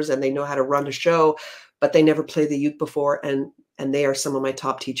performers and they know how to run a show, but they never played the uke before, and they are some of my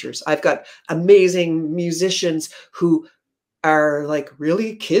top teachers. I've got amazing musicians who are like,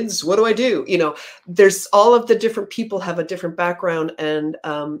 really, kids, what do I do? There's all of the different people have a different background. And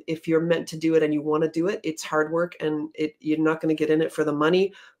if you're meant to do it and you want to do it, it's hard work, and you're not going to get in it for the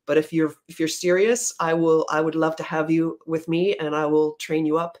money. But if you're serious, I would love to have you with me, and I will train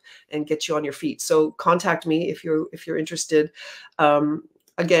you up and get you on your feet. So contact me if you're interested.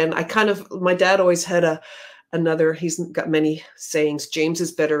 Again, my dad always had he's got many sayings. James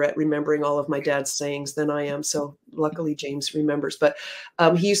is better at remembering all of my dad's sayings than I am. So luckily James remembers, but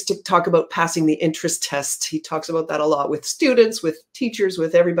he used to talk about passing the interest test. He talks about that a lot with students, with teachers,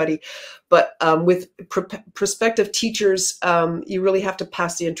 with everybody. But with prospective teachers, you really have to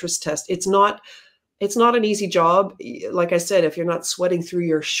pass the interest test. It's not an easy job. Like I said, if you're not sweating through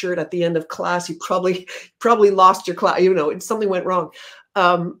your shirt at the end of class, you probably lost your class. Something went wrong.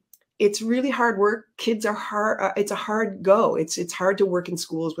 It's really hard work. Kids are hard. It's a hard go. It's hard to work in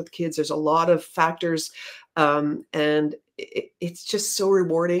schools with kids. There's a lot of factors, and it's just so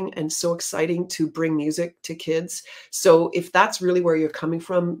rewarding and so exciting to bring music to kids. So if that's really where you're coming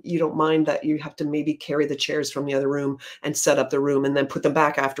from, you don't mind that you have to maybe carry the chairs from the other room and set up the room and then put them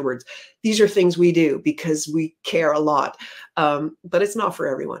back afterwards. These are things we do because we care a lot, but it's not for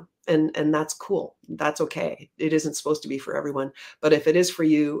everyone. And that's cool. That's okay. It isn't supposed to be for everyone, but if it is for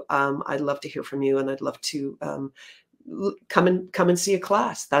you, I'd love to hear from you, and I'd love to come and see a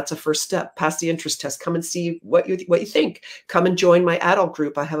class. That's a first step. Pass the interest test. Come and see what you think. Come and join my adult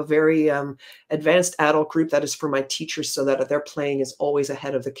group. I have a very advanced adult group that is for my teachers, so that their playing is always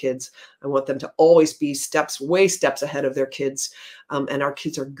ahead of the kids. I want them to always be steps ahead of their kids. And our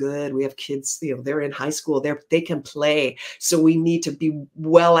kids are good. We have kids, they're in high school. They can play, so we need to be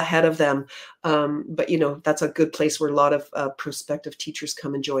well ahead of them. But that's a good place where a lot of prospective teachers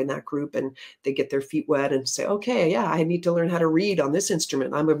come and join that group, and they get their feet wet and say, okay, yeah, I need to learn how to read on this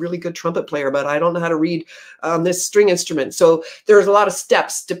instrument. I'm a really good trumpet player, but I don't know how to read on this string instrument. So there's a lot of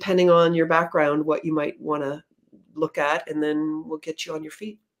steps depending on your background, what you might want to look at, and then we'll get you on your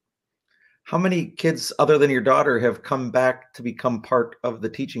feet. How many kids other than your daughter have come back to become part of the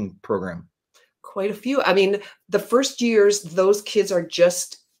teaching program? Quite a few. I mean, the first years, those kids are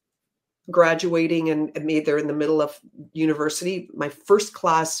just graduating, and maybe they're in the middle of university. My first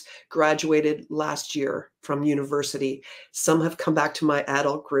class graduated last year from university. Some have come back to my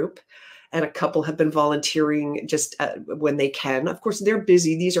adult group, and a couple have been volunteering just when they can. Of course, they're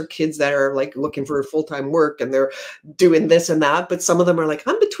busy. These are kids that are like looking for full-time work, and they're doing this and that. But some of them are like,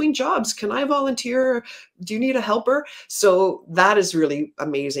 I'm between jobs. Can I volunteer? Do you need a helper? So that is really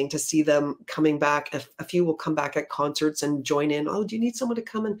amazing to see them coming back. A few will come back at concerts and join in. Oh, do you need someone to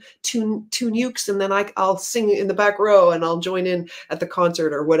come and tune ukes? And then I'll sing in the back row, and I'll join in at the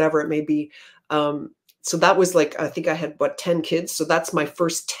concert, or whatever it may be. So that was like, I think I had 10 kids. So that's my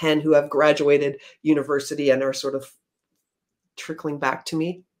first 10 who have graduated university and are sort of trickling back to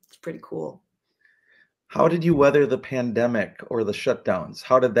me. It's pretty cool. How did you weather the pandemic or the shutdowns?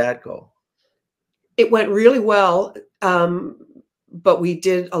 How did that go? It went really well. But we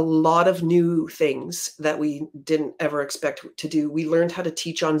did a lot of new things that we didn't ever expect to do. We learned how to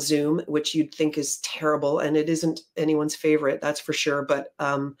teach on Zoom, which you'd think is terrible, and it isn't anyone's favorite, that's for sure. But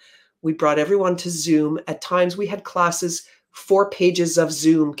we brought everyone to Zoom. At times we had classes, 4 pages of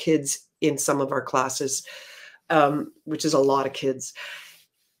Zoom kids in some of our classes, which is a lot of kids.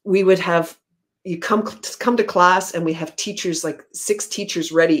 We would have, you come to class, and we have teachers, like 6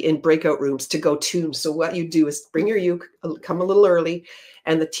 teachers ready in breakout rooms to go tune. So what you do is bring your uke, come a little early,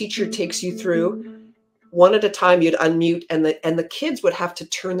 and the teacher takes you through. One at a time, you'd unmute, and the kids would have to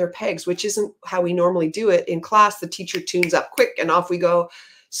turn their pegs, which isn't how we normally do it. In class, the teacher tunes up quick and off we go.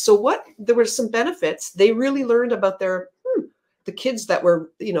 So there were some benefits. They really learned about the kids that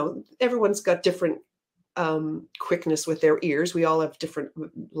were, everyone's got different quickness with their ears. We all have different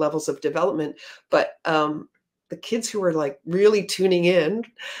levels of development, but the kids who were like really tuning in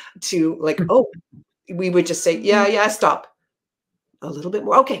to like, oh, we would just say, yeah, stop. A little bit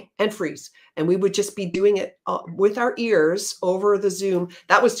more. Okay. And freeze. And we would just be doing it with our ears over the Zoom.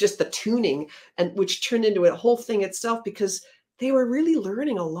 That was just the tuning, and which turned into a whole thing itself, because they were really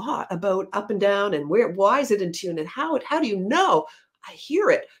learning a lot about up and down and why is it in tune, and how do you know? I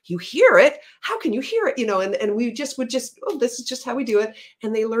hear it. You hear it. How can you hear it? And we would oh, this is just how we do it.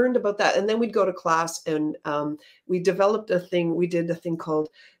 And they learned about that. And then we'd go to class, and we developed a thing. We did a thing called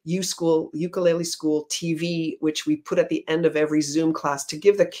Ukulele School TV, which we put at the end of every Zoom class to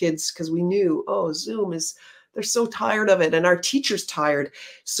give the kids, because we knew, oh, Zoom is, they're so tired of it, and our teacher's tired.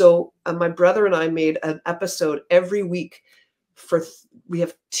 So my brother and I made an episode every week. We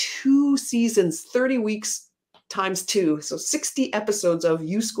have 2 seasons, 30 weeks times 2. So 60 episodes of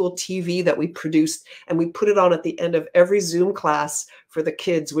U-School TV that we produced, and we put it on at the end of every Zoom class for the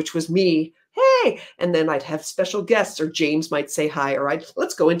kids, which was me. Hey, and then I'd have special guests, or James might say hi, or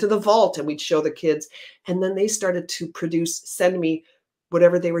let's go into the vault, and we'd show the kids. And then they started to send me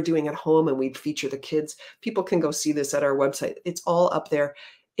whatever they were doing at home, and we'd feature the kids. People can go see this at our website. It's all up there.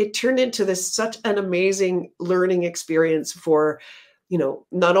 It turned into such an amazing learning experience for,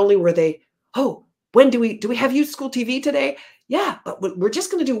 not only were they, oh, when do we have U-School TV today? Yeah, but we're just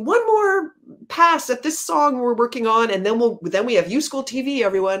going to do one more pass at this song we're working on, and then we have U-School TV,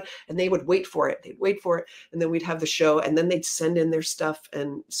 everyone. And they would wait for it. They'd wait for it, and then we'd have the show, and then they'd send in their stuff,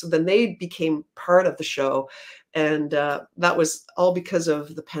 and so then they became part of the show. And that was all because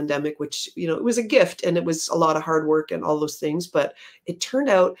of the pandemic, which, it was a gift, and it was a lot of hard work and all those things. But it turned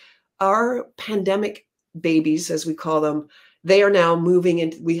out our pandemic babies, as we call them, they are now moving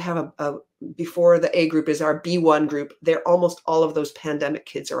into, we have before the A group is our B1 group. They're almost all of those pandemic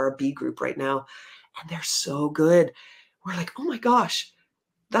kids are our B group right now. And they're so good. We're like, oh my gosh,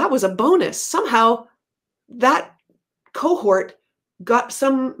 that was a bonus. Somehow that cohort got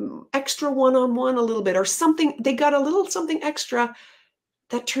some extra one-on-one a little bit, or something. They got a little something extra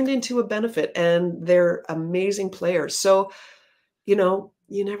that turned into a benefit, and they're amazing players. So,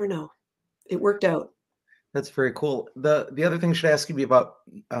 You never know. It worked out. That's very cool. The other thing I should ask you about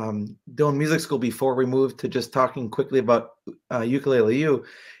Doane Music School before we move to just talking quickly about Ukulele U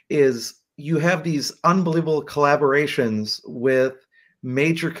is you have these unbelievable collaborations with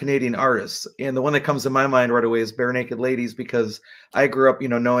major Canadian artists. And the one that comes to my mind right away is Bare Naked Ladies, because I grew up,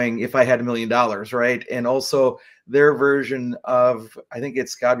 knowing If I Had $1,000,000, right? And also their version of, I think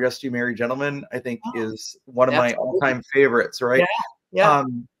it's God Rest You Merry Gentlemen, I think Oh, is one of my absolutely. all-time favorites, Yeah. right? Yeah.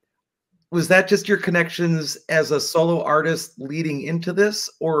 Um, was that just your connections as a solo artist leading into this,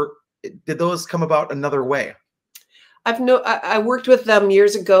 or did those come about another way? I worked with them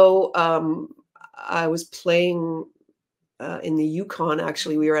years ago. I was playing in the Yukon.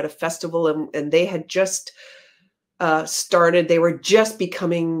 Actually, we were at a festival, and they had just started. They were just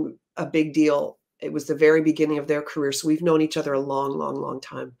becoming a big deal. It was the very beginning of their career, so we've known each other a long, long, long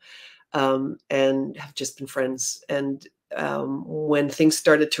time, and have just been friends. And when things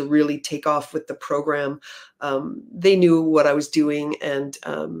started to really take off with the program, they knew what I was doing. And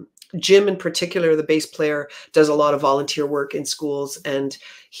Jim, in particular, the bass player, does a lot of volunteer work in schools. And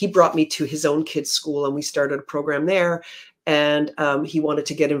he brought me to his own kids' school, and we started a program there. And he wanted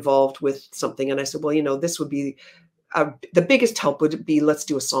to get involved with something. And I said, well, this would be the biggest help would be, let's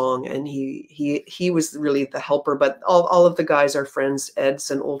do a song. And he was really the helper, but all of the guys are friends.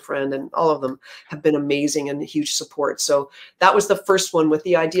 Ed's an old friend, and all of them have been amazing and huge support. So that was the first one, with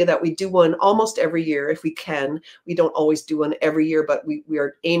the idea that we do one almost every year if we can. We don't always do one every year, but we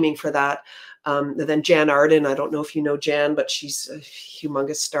are aiming for that. And then Jan Arden, I don't know if you know Jan, but she's a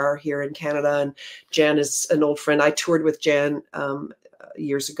humongous star here in Canada. And Jan is an old friend. I toured with Jan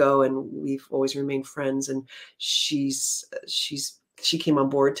years ago, and we've always remained friends. And she came on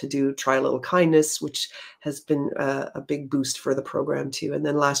board to do Try a Little Kindness, which has been a big boost for the program too. And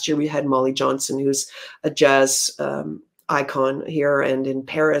then last year we had Molly Johnson, who's a jazz icon here and in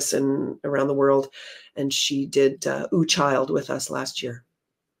Paris and around the world, and she did Ooh Child with us last year.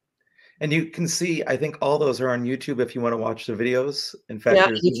 And you can see, I think all those are on YouTube if you want to watch the videos. In fact, Yeah,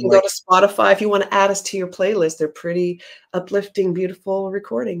 there's you even can go like, to Spotify if you want to add us to your playlist. They're pretty uplifting, beautiful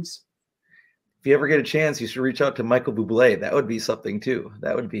recordings. if you ever get a chance, you should reach out to Michael Bublé. That would be something too.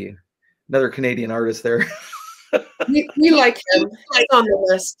 That would be another Canadian artist there. We like him. He's on the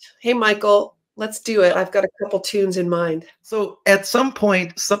list. Hey, Michael, let's do it. I've got a couple tunes in mind. So at some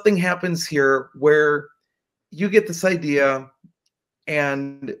point, something happens here where you get this idea,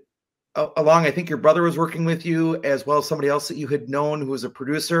 and along, I think your brother was working with you, as well as somebody else that you had known who was a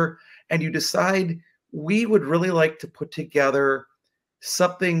producer, and you decide, we would really like to put together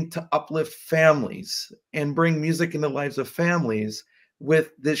something to uplift families and bring music in the lives of families with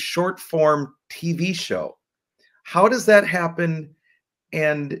this short form TV show. How does that happen,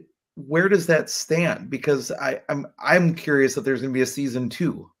 and where does that stand? Because I'm curious if there's going to be a season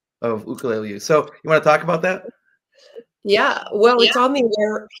 2 of Ukulele. So you want to talk about that? Yeah, well, it's on the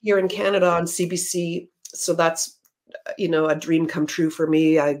air here in Canada on CBC, so that's a dream come true for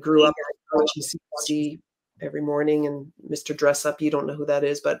me. I grew up watching CBC every morning, and Mr. Dress Up. You don't know who that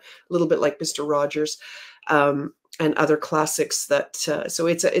is, but a little bit like Mr. Rogers, and other classics. That so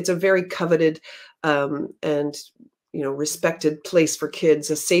it's a very coveted and respected place for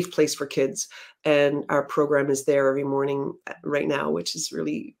kids, a safe place for kids, and our program is there every morning right now, which is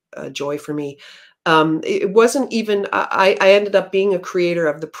really a joy for me. It wasn't even, I ended up being a creator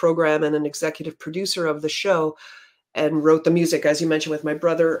of the program and an executive producer of the show, and wrote the music, as you mentioned, with my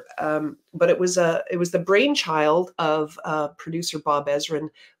brother. But it was the brainchild of producer Bob Ezrin,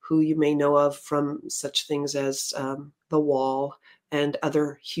 who you may know of from such things as The Wall and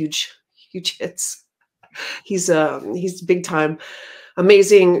other huge hits. He's big time,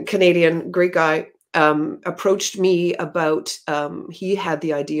 amazing Canadian, great guy. Approached me about, he had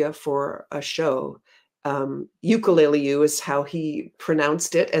the idea for a show. Ukulele U is how he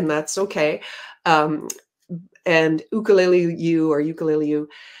pronounced it, and that's okay. And Ukulele U, or Ukulele U,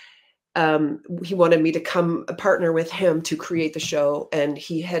 he wanted me to come partner with him to create the show. And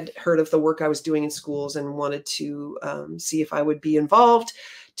he had heard of the work I was doing in schools and wanted to see if I would be involved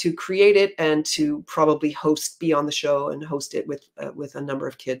to create it, and to probably be on the show and host it with a number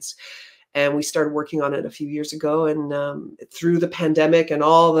of kids. And we started working on it a few years ago, and through the pandemic and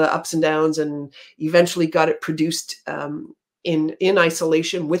all the ups and downs, and eventually got it produced in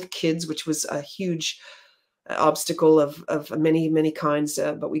isolation with kids, which was a huge obstacle of many, many kinds.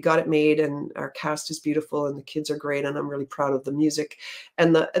 But we got it made, and our cast is beautiful, and the kids are great, and I'm really proud of the music.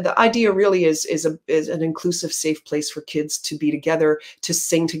 And the idea really is an inclusive, safe place for kids to be together, to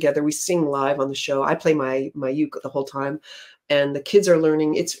sing together. We sing live on the show. I play my uke the whole time, and the kids are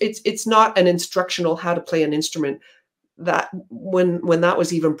learning. It's not an instructional how to play an instrument. that when that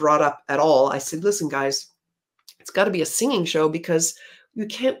was even brought up at all, I said, listen, guys, it's got to be a singing show, because you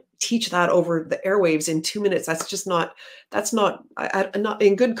can't teach that over the airwaves in 2 minutes. That's not, not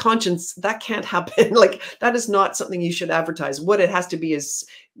in good conscience. That can't happen. Like, that is not something you should advertise. What it has to be is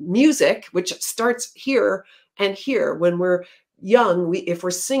music, which starts here and here. When we're young, if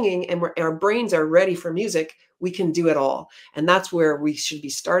we're singing and our brains are ready for music, we can do it all. And that's where we should be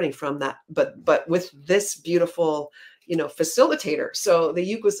starting from, that. But with this beautiful, facilitator. So the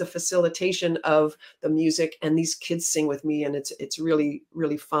uke was the facilitation of the music, and these kids sing with me, and it's really,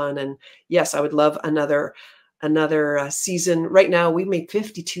 really fun. And yes, I would love another season. Right now we made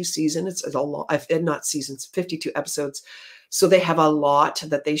 52 seasons. It's a lot, not seasons, 52 episodes. So they have a lot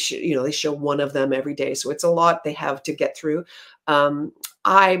that they should, they show one of them every day. So it's a lot they have to get through.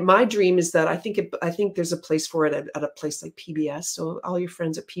 My dream is that I think there's a place for it at a place like PBS. So all your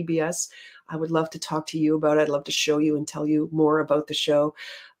friends at PBS, I would love to talk to you about it. I'd love to show you and tell you more about the show.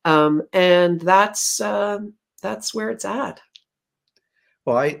 And that's where it's at.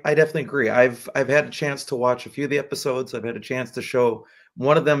 Well, I definitely agree. I've had a chance to watch a few of the episodes. I've had a chance to show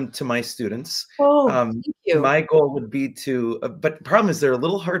one of them to my students. Oh, thank you. My goal would be to, but the problem is they're a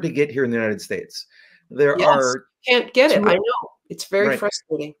little hard to get here in the United States. There Yes, are can't get it. two, I know. It's very right.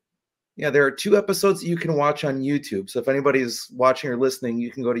 frustrating. Yeah, there are 2 episodes that you can watch on YouTube. So if anybody's watching or listening,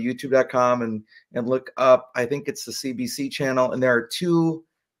 you can go to youtube.com and look up, I think it's the CBC channel, and there are 2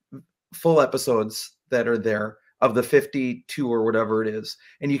 full episodes that are there of the 52 or whatever it is,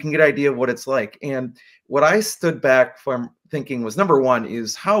 and you can get an idea of what it's like. And what I stood back from thinking was, number one,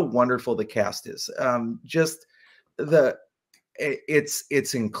 is how wonderful the cast is. Just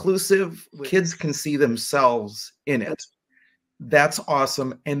it's inclusive. Kids can see themselves in it. That's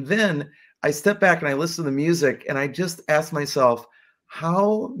awesome. And then I step back and I listen to the music, and I just ask myself,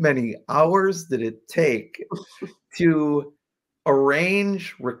 how many hours did it take to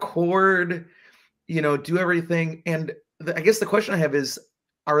arrange, record, do everything? And I guess the question I have is,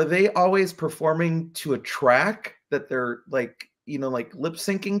 are they always performing to a track that they're like lip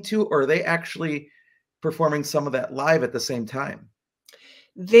syncing to, or are they actually performing some of that live at the same time?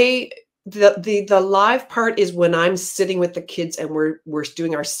 The live part is when I'm sitting with the kids and we're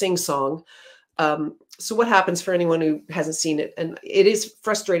doing our sing song. So what happens, for anyone who hasn't seen it, and it is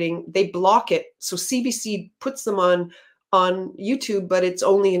frustrating, they block it. So CBC puts them on YouTube, but it's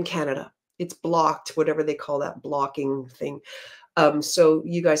only in Canada. It's blocked, whatever they call that blocking thing. So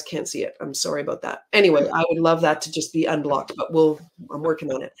you guys can't see it. I'm sorry about that. Anyway, I would love that to just be unblocked, but I'm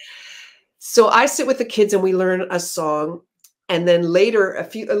working on it. So I sit with the kids and we learn a song. And then later,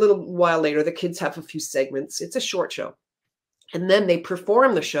 a little while later, the kids have a few segments. It's a short show. And then they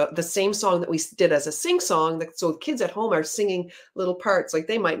perform the same song that we did as a sing song. So kids at home are singing little parts. Like,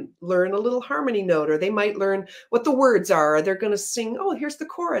 they might learn a little harmony note, or they might learn what the words are. Or they're going to sing, oh, here's the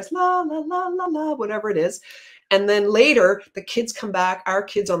chorus, la, la, la, la, la, whatever it is. And then later, the kids come back, our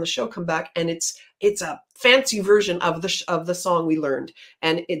kids on the show come back, and it's a fancy version of the song we learned.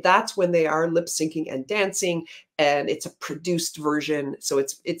 And that's when they are lip syncing and dancing, and it's a produced version. So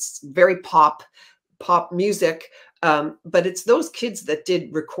it's very pop music. But it's those kids that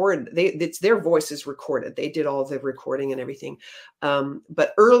did record. It's their voices recorded. They did all the recording and everything.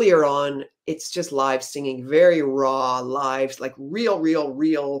 But earlier on, it's just live singing, very raw live, like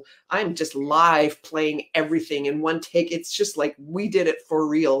real. I'm just live playing everything in one take. It's just like we did it for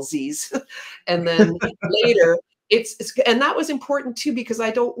realsies. And then later, and that was important too, because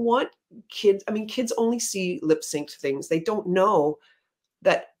I don't want kids. I mean, kids only see lip synced things. They don't know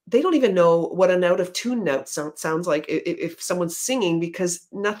that. They don't even know what an out of tune note sounds like if someone's singing, because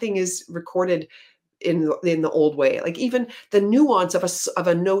nothing is recorded in the old way. Like, even the nuance of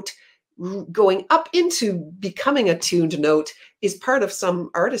a note going up into becoming a tuned note is part of some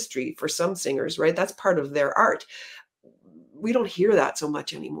artistry for some singers, right? That's part of their art. We don't hear that so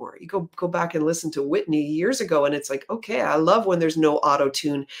much anymore. You go back and listen to Whitney years ago, and it's like, okay, I love when there's no auto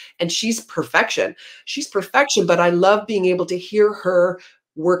tune, and she's perfection. She's perfection, but I love being able to hear her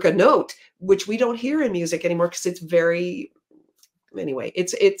work a note, which we don't hear in music anymore, because it's very, anyway,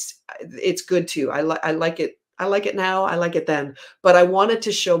 it's good too. I like it. I like it now. I like it then. But I wanted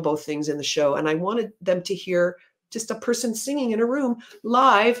to show both things in the show, and I wanted them to hear just a person singing in a room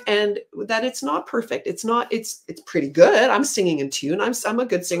live, and that it's not perfect. It's pretty good. I'm singing in tune. I'm a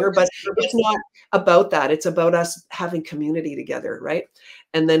good singer, but it's not about that. It's about us having community together, right?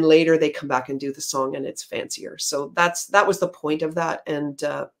 And then later they come back and do the song, and it's fancier. So that was the point of that. And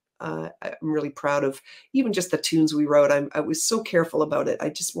I'm really proud of even just the tunes we wrote. I was so careful about it. I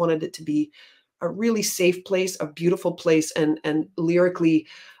just wanted it to be a really safe place, a beautiful place, and lyrically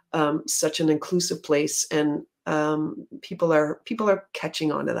such an inclusive place. And People are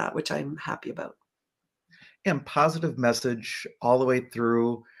catching on to that, which I'm happy about. And positive message all the way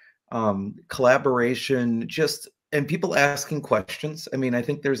through, collaboration, just and people asking questions. I mean, I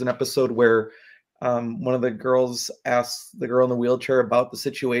think there's an episode where one of the girls asks the girl in the wheelchair about the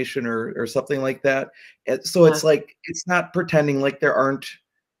situation or something like that. So Yeah, it's like it's not pretending like there aren't,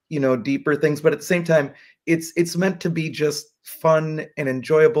 deeper things, but at the same time, it's meant to be just fun and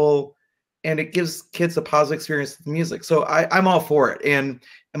enjoyable, and it gives kids a positive experience with music. So I'm all for it. And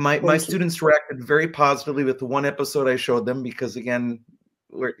my thank you. students reacted very positively with the one episode I showed them because again,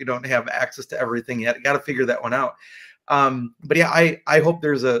 you don't have access to everything yet. Got to figure that one out. But yeah, I hope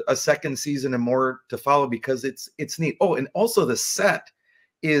there's a second season and more to follow because it's neat. Oh, and also the set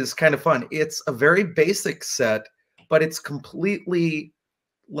is kind of fun. It's a very basic set, but it's completely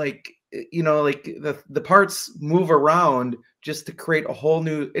like like the parts move around just to create a whole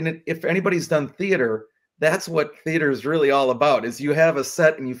new. And if anybody's done theater, that's what theater is really all about, is you have a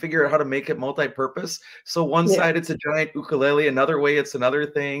set and you figure out how to make it multi-purpose. So one Yeah. side it's a giant ukulele, another way it's another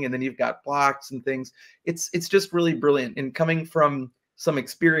thing, and then you've got blocks and things. It's just really brilliant, and coming from some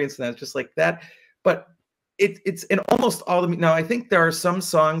experience in that, just like that. But it's in almost all the, now I think there are some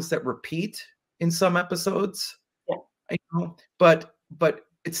songs that repeat in some episodes, Yeah. I know, but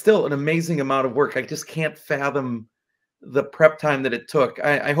it's still an amazing amount of work. I just can't fathom the prep time that it took.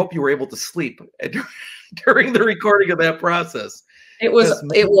 I hope you were able to sleep during the recording of that process. It was Because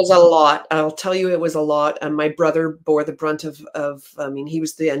it was a lot. I'll tell you, it was a lot. And my brother bore the brunt of I mean, he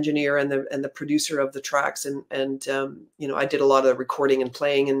was the engineer and the producer of the tracks, and I did a lot of the recording and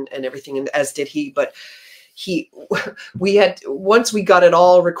playing and everything, and as did he. But he we had, once we got it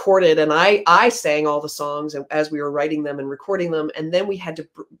all recorded, and I sang all the songs as we were writing them and recording them, and then we had to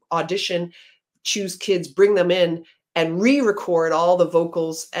audition, choose kids, bring them in, and re-record all the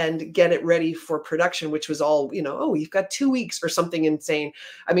vocals and get it ready for production, which was all, oh, you've got 2 weeks or something insane.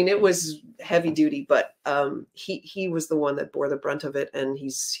 I mean, it was heavy duty, but he was the one that bore the brunt of it, and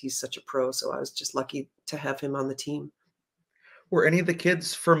he's such a pro. So I was just lucky to have him on the team. were any of the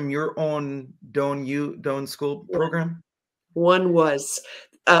kids from your own Doane school program? One was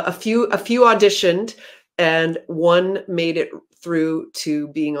a few auditioned, and one made it through to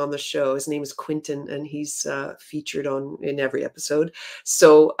being on the show. His name is Quentin, and he's featured in every episode.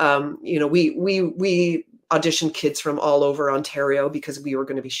 So we auditioned kids from all over Ontario because we were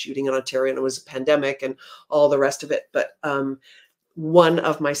going to be shooting in Ontario, and it was a pandemic and all the rest of it. But one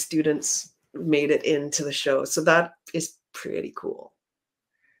of my students made it into the show, so that is pretty cool.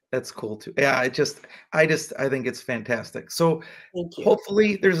 That's cool too. Yeah, I think it's fantastic. So Thank you.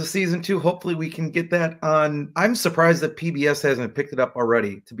 hopefully there's a season 2. Hopefully we can get that on. I'm surprised that PBS hasn't picked it up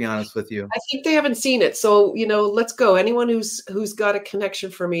already, to be honest with you. I think they haven't seen it. So, let's go. Anyone who's got a connection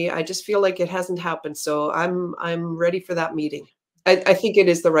for me, I just feel like it hasn't happened. So I'm ready for that meeting. I think it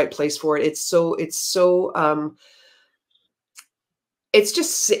is the right place for it. It's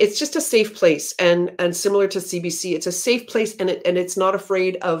just a safe place, and similar to CBC, it's a safe place, and it's not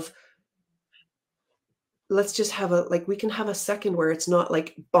afraid of, let's just have we can have a second where it's not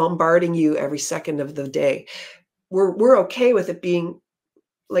like bombarding you every second of the day. We're okay with it being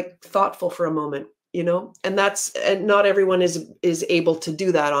like thoughtful for a moment, and not everyone is able to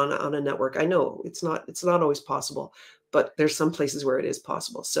do that on a network. I know it's not always possible, but there's some places where it is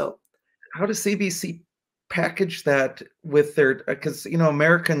possible. So How does CBC package that with their, because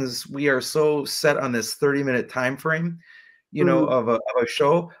Americans, we are so set on this 30-minute time frame, mm. of a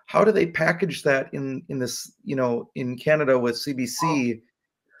show. How do they package that in this, in Canada with CBC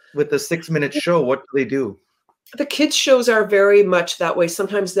with the 6-minute show? What do they do? The kids shows are very much that way.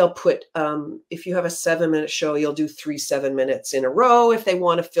 Sometimes they'll put, if you have a 7-minute show, you'll do 3 7 minutes in a row if they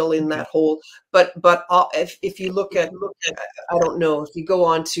want to fill in Okay. that whole. But if you look at, I don't know, if you go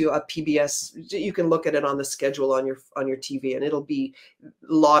on to a PBS, you can look at it on the schedule on your TV, and it'll be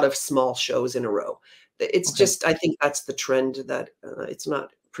a lot of small shows in a row. It's Okay. just, I think that's the trend, that it's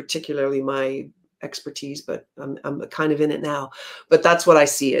not particularly my expertise, but I'm kind of in it now. But that's what I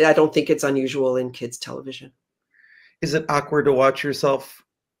see. I don't think it's unusual in kids television. Is it awkward to watch yourself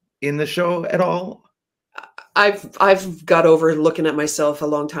in the show at all? I've got over looking at myself a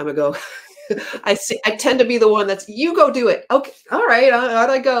long time ago. I tend to be the one that's, you go do it. Okay, all right, out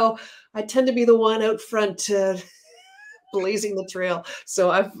I go. I tend to be the one out front, blazing the trail.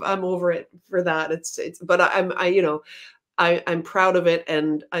 So I'm over it for that. But I'm proud of it,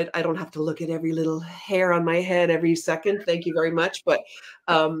 and I don't have to look at every little hair on my head every second. Thank you very much. But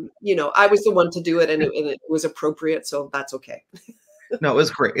I was the one to do it, and it was appropriate, so that's okay. No, it's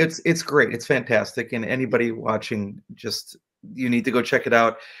great. It's great. It's fantastic. And anybody watching, just you need to go check it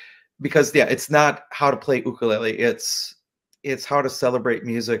out. because yeah, it's not how to play ukulele. It's how to celebrate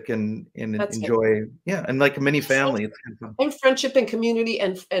music and That's it. enjoy, yeah, and like a mini family. It's kind of fun. And friendship and community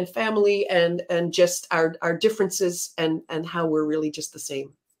and family and just our differences and how we're really just the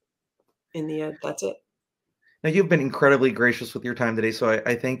same in the end. That's it. Now, you've been incredibly gracious with your time today, so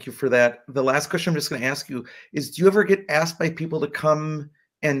I thank you for that. The last question I'm just going to ask you is, do you ever get asked by people to come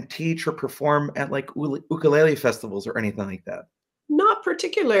and teach or perform at like ukulele festivals or anything like that? Not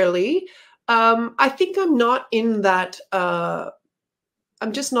particularly. I think I'm not in that.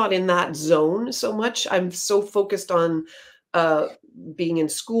 I'm just not in that zone so much. I'm so focused on uh, being in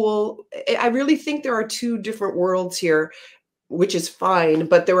school. I really think there are two different worlds here, which is fine.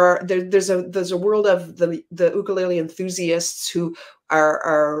 But there's a world of the ukulele enthusiasts who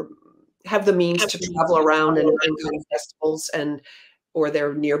are have the means to travel around and go to festivals and or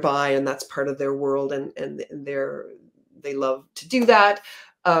they're nearby and that's part of their world and they love to do that.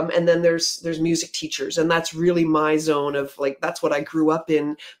 And then there's music teachers, and that's really my zone of like that's what I grew up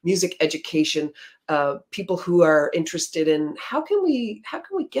in, music education. People who are interested in how can we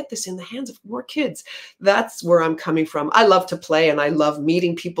get this in the hands of more kids. That's where I'm coming from. I love to play and I love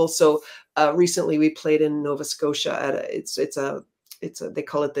meeting people. So recently we played in Nova Scotia at it's a they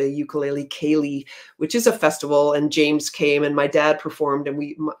call it the Ukulele Ceilidh, which is a festival. And James came and my dad performed,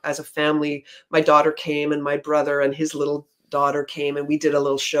 and as a family, my daughter came and my brother and his little daughter came, and we did a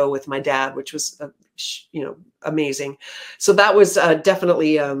little show with my dad, which was amazing. So that was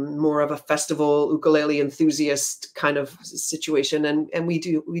definitely more of a festival ukulele enthusiast kind of situation, and we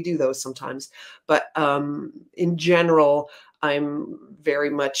do those sometimes. But in general, I'm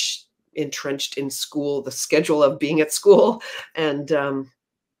very much entrenched in school, the schedule of being at school, and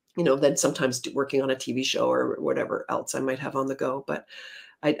then sometimes working on a TV show or whatever else I might have on the go. But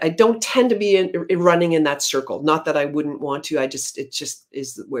I don't tend to be running in that circle. Not that I wouldn't want to. It just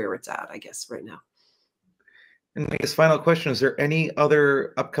is where it's at, I guess, right now. And I guess final question, is there any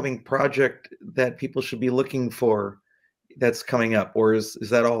other upcoming project that people should be looking for that's coming up? Or is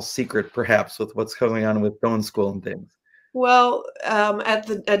that all secret perhaps with what's going on with Doane School and things? Well, at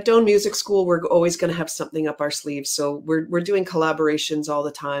Doane Music School, we're always going to have something up our sleeves. So we're doing collaborations all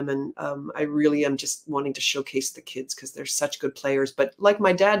the time, and I really am just wanting to showcase the kids because they're such good players. But like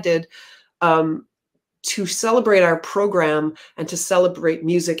my dad did, to celebrate our program and to celebrate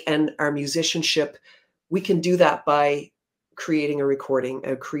music and our musicianship, we can do that by creating a recording,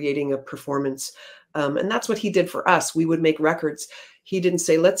 creating a performance. And that's what he did for us. We would make records. He didn't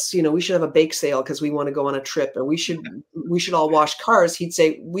say, we should have a bake sale because we want to go on a trip, or we should all wash cars. He'd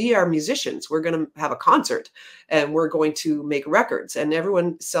say, we are musicians. We're going to have a concert and we're going to make records, and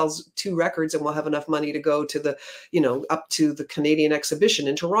everyone sells 2 records and we'll have enough money to go to up to the Canadian exhibition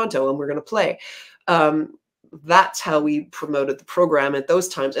in Toronto, and we're going to play. That's how we promoted the program at those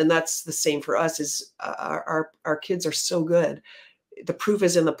times. And that's the same for us is our kids are so good. The proof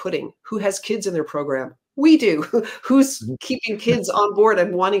is in the pudding. Who has kids in their program? We do. Who's keeping kids on board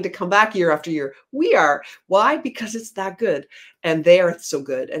and wanting to come back year after year? We are. Why? Because it's that good. And they are so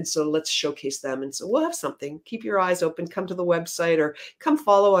good. And so let's showcase them. And so we'll have something. Keep your eyes open. Come to the website or come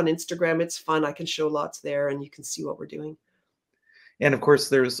follow on Instagram. It's fun. I can show lots there and you can see what we're doing. And of course,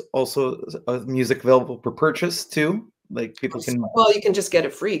 there's also music available for purchase too. Like people can. Well, you can just get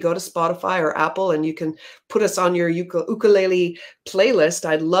it free. Go to Spotify or Apple, and you can put us on your ukulele playlist.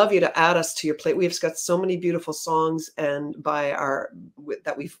 I'd love you to add us to your play. We've got so many beautiful songs, and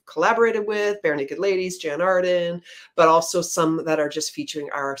that we've collaborated with Bare Naked Ladies, Jan Arden, but also some that are just featuring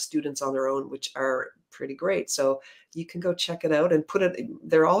our students on their own, which are pretty great. So you can go check it out and put it.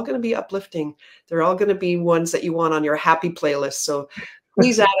 They're all going to be uplifting. They're all going to be ones that you want on your happy playlist. So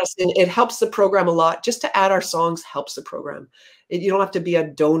please add us in. It helps the program a lot. Just to add our songs helps the program. You don't have to be a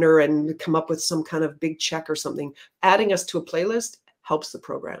donor and come up with some kind of big check or something. Adding us to a playlist helps the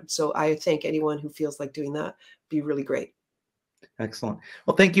program. So I thank anyone who feels like doing that. Be really great. Excellent.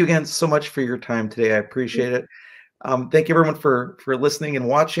 Well, thank you again so much for your time today. I appreciate it. Thank you everyone for listening and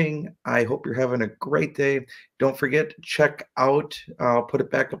watching. I hope you're having a great day. Don't forget, check out, I'll put it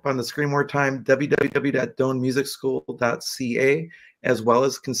back up on the screen more time, www.doanemusicschool.ca, as well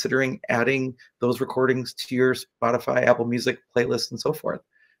as considering adding those recordings to your Spotify, Apple Music playlist, and so forth.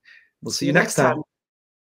 We'll see you next time.